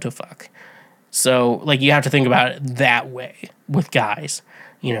down to fuck. So like, you have to think about it that way with guys,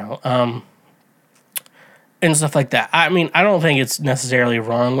 and stuff like that. I mean, I don't think it's necessarily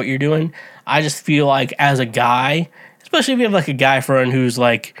wrong what you're doing. I just feel like as a guy, especially if you have like a guy friend who's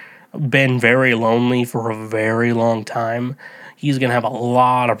like been very lonely for a very long time, he's going to have a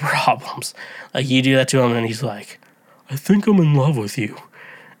lot of problems. Like, you do that to him and he's like, I think I'm in love with you,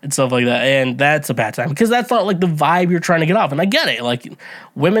 and stuff like that. And that's a bad time, because that's not like the vibe you're trying to get off. And I get it. Like,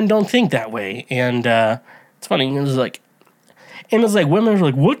 women don't think that way. And it's funny. It's like, women are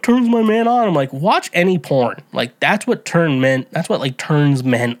like, what turns my man on? I'm like, watch any porn. Like, that's what turns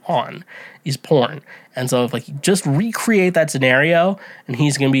men on, is porn. And so if like, you just recreate that scenario, and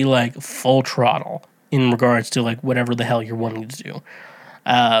he's going to be like full throttle in regards to like whatever the hell you're wanting to do.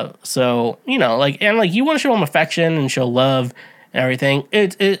 So, like, and like, you want to show him affection and show love and everything.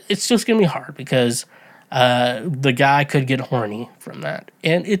 It's just going to be hard, because the guy could get horny from that.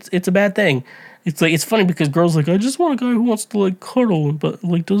 And it's a bad thing. It's like, it's funny because girls are like, I just want a guy who wants to like cuddle, but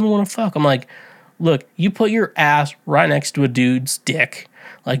like doesn't want to fuck. I'm like, look, you put your ass right next to a dude's dick.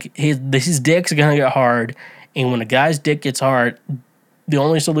 Like, his dick's gonna get hard, and when a guy's dick gets hard, the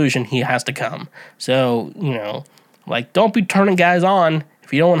only solution, he has to come. So, like, don't be turning guys on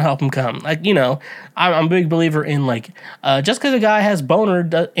if you don't want to help them come. Like, I'm a big believer in like, just because a guy has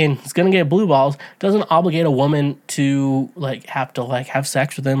boner and he's gonna get blue balls doesn't obligate a woman to like have to like have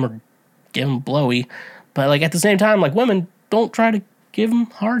sex with him or give him blowy. But like, at the same time, like, women, don't try to give him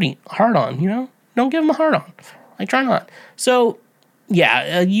hard on, don't give him a hard on. Like, try not. So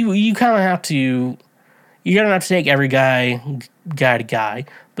yeah, you kind of have to, you're gonna have to take every guy to guy,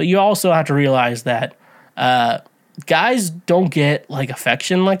 but you also have to realize that guys don't get like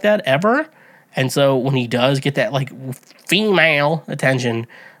affection like that ever. And so when he does get that like female attention,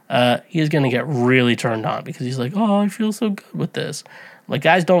 he's gonna get really turned on, because he's like, oh, I feel so good with this. Like,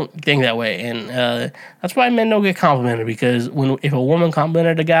 guys don't think that way, and that's why men don't get complimented, because if a woman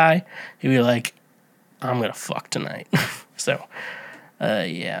complimented a guy, he'd be like, I'm going to fuck tonight. So,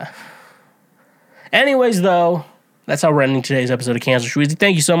 yeah. Anyways, though, that's how we're ending today's episode of Cancer Shweezy.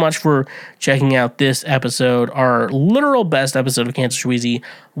 Thank you so much for checking out this episode, our literal best episode of Cancer Shweezy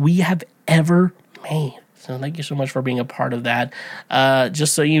we have ever made. So thank you so much for being a part of that.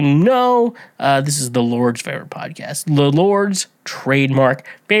 Just so you know, this is the Lord's favorite podcast. The Lord's trademark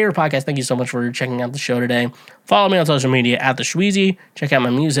favorite podcast. Thank you so much for checking out the show today. Follow me on social media at The Shweezy. Check out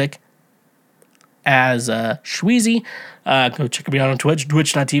my music as Shweezy. Go check me out on Twitch,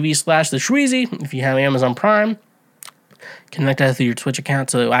 twitch.tv/The Shweezy. If you have Amazon Prime, connect that through your Twitch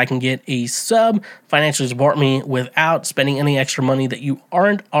account so I can get a sub, financially support me without spending any extra money that you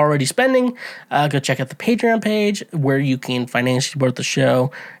aren't already spending. Go check out the Patreon page where you can financially support the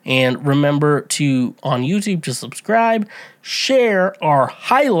show. And remember to, on YouTube, to subscribe, share our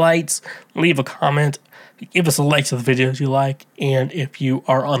highlights, leave a comment, give us a like to the videos you like. And if you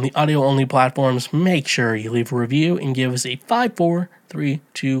are on the audio-only platforms, make sure you leave a review and give us a 5, 4, 3,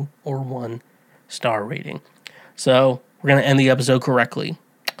 2, or 1 star rating. So, we're going to end the episode correctly.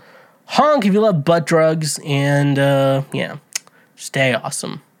 Honk if you love butt drugs, and, yeah, stay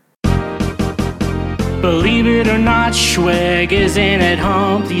awesome. Believe it or not, Schweg isn't at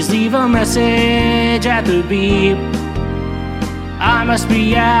home. Please leave a message at the beep. I must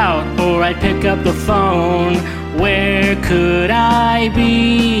be out, or I'd pick up the phone. Where could I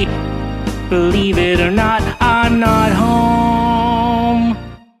be? Believe it or not, I'm not home.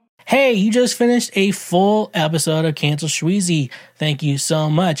 Hey, you just finished a full episode of Cancel Shweezy. Thank you so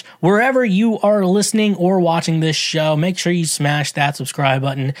much. Wherever you are listening or watching this show, make sure you smash that subscribe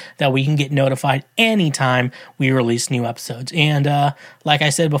button that we can get notified anytime we release new episodes. And like I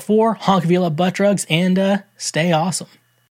said before, honk if you love butt drugs, and stay awesome.